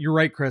 But you're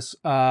right, Chris.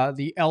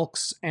 The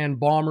Elks and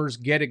Bombers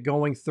get it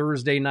going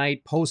Thursday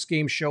night,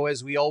 post-game show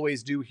as we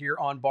always do here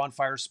on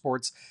Bonfire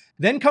Sports.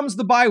 Then comes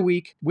the bye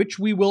week, which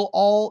we will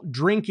all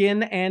drink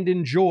in and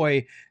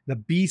enjoy. The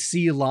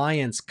BC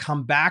Lions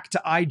come back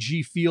to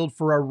IG Field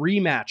for a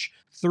rematch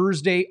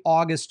Thursday,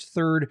 August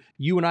 3rd.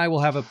 You and I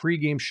will have a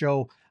pregame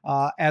show,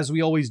 as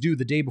we always do,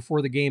 the day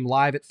before the game,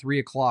 live at 3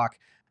 o'clock.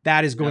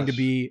 That is going to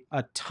be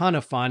a ton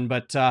of fun.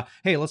 But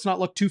hey, let's not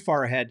look too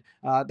far ahead.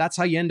 That's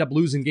how you end up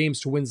losing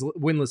games to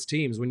winless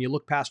teams, when you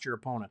look past your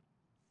opponent.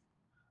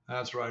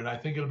 That's right. I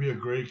think it'll be a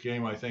great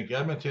game. I think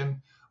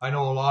Edmonton, I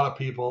know a lot of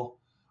people.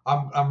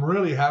 I'm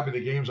really happy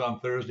the game's on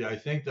Thursday. I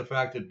think the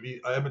fact that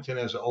Edmonton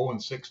is an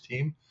 0-6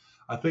 team,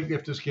 I think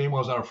if this game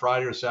was on a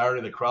Friday or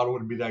Saturday, the crowd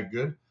wouldn't be that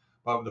good.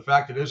 But the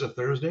fact it is a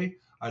Thursday,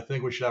 I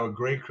think we should have a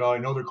great crowd. I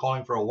know they're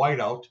calling for a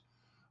whiteout.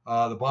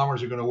 The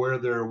Bombers are going to wear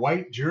their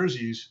white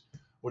jerseys,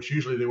 which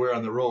usually they wear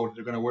on the road.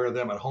 They're going to wear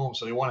them at home,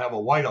 so they want to have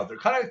a whiteout. They're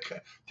kind of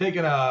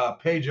taking a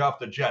page off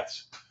the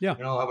Jets. Yeah,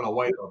 having a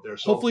whiteout there.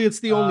 So hopefully it's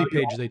the only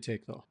page they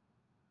take, though.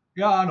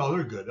 Yeah, I know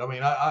they're good. I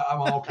mean,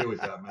 I'm okay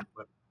with that, man.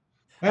 But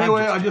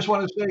anyway, I just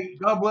want to say,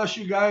 God bless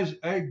you guys.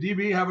 Hey,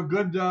 DB, have a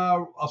good.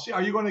 I'll see.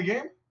 Are you going to the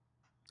game?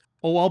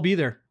 Oh, I'll be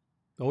there.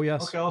 Oh,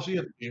 yes. Okay, I'll see you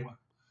at the game.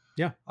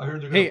 Yeah. I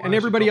heard they're hey, and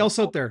everybody else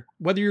out there,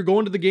 whether you're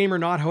going to the game or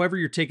not, however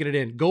you're taking it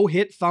in, go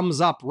hit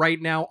thumbs up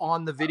right now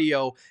on the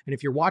video. And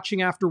if you're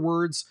watching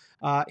afterwards,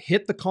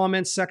 hit the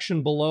comments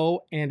section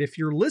below. And if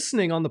you're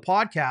listening on the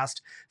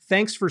podcast,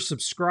 thanks for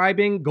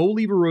subscribing. Go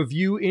leave a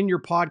review in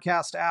your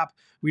podcast app.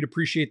 We'd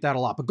appreciate that a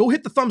lot. But go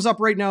hit the thumbs up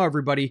right now,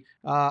 everybody.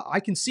 I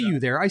can see you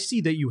there. I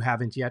see that you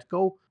haven't yet.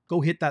 Go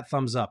hit that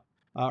thumbs up,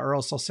 or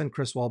else I'll send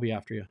Chris Walby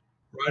after you.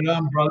 Right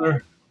on,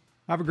 brother.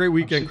 Have a great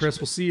weekend, Chris.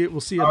 We'll see you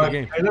at the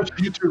game. Hey, that's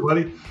you too,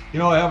 buddy.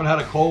 I haven't had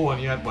a cold one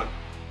yet, and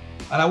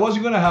I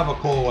wasn't going to have a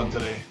cold one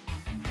today.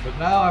 But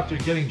now, after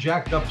getting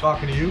jacked up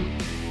talking to you,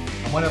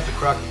 I might have to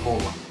crack a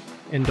cold one.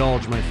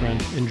 Indulge, my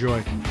friend.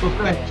 Enjoy. So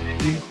thanks,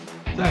 Stevie.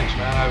 Thanks,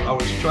 man. I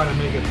was trying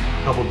to make it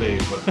a couple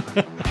days, but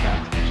I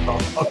can't.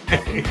 So,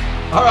 okay.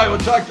 All right, we'll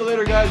talk to you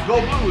later, guys.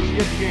 Go Blues. See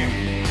you at the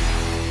game.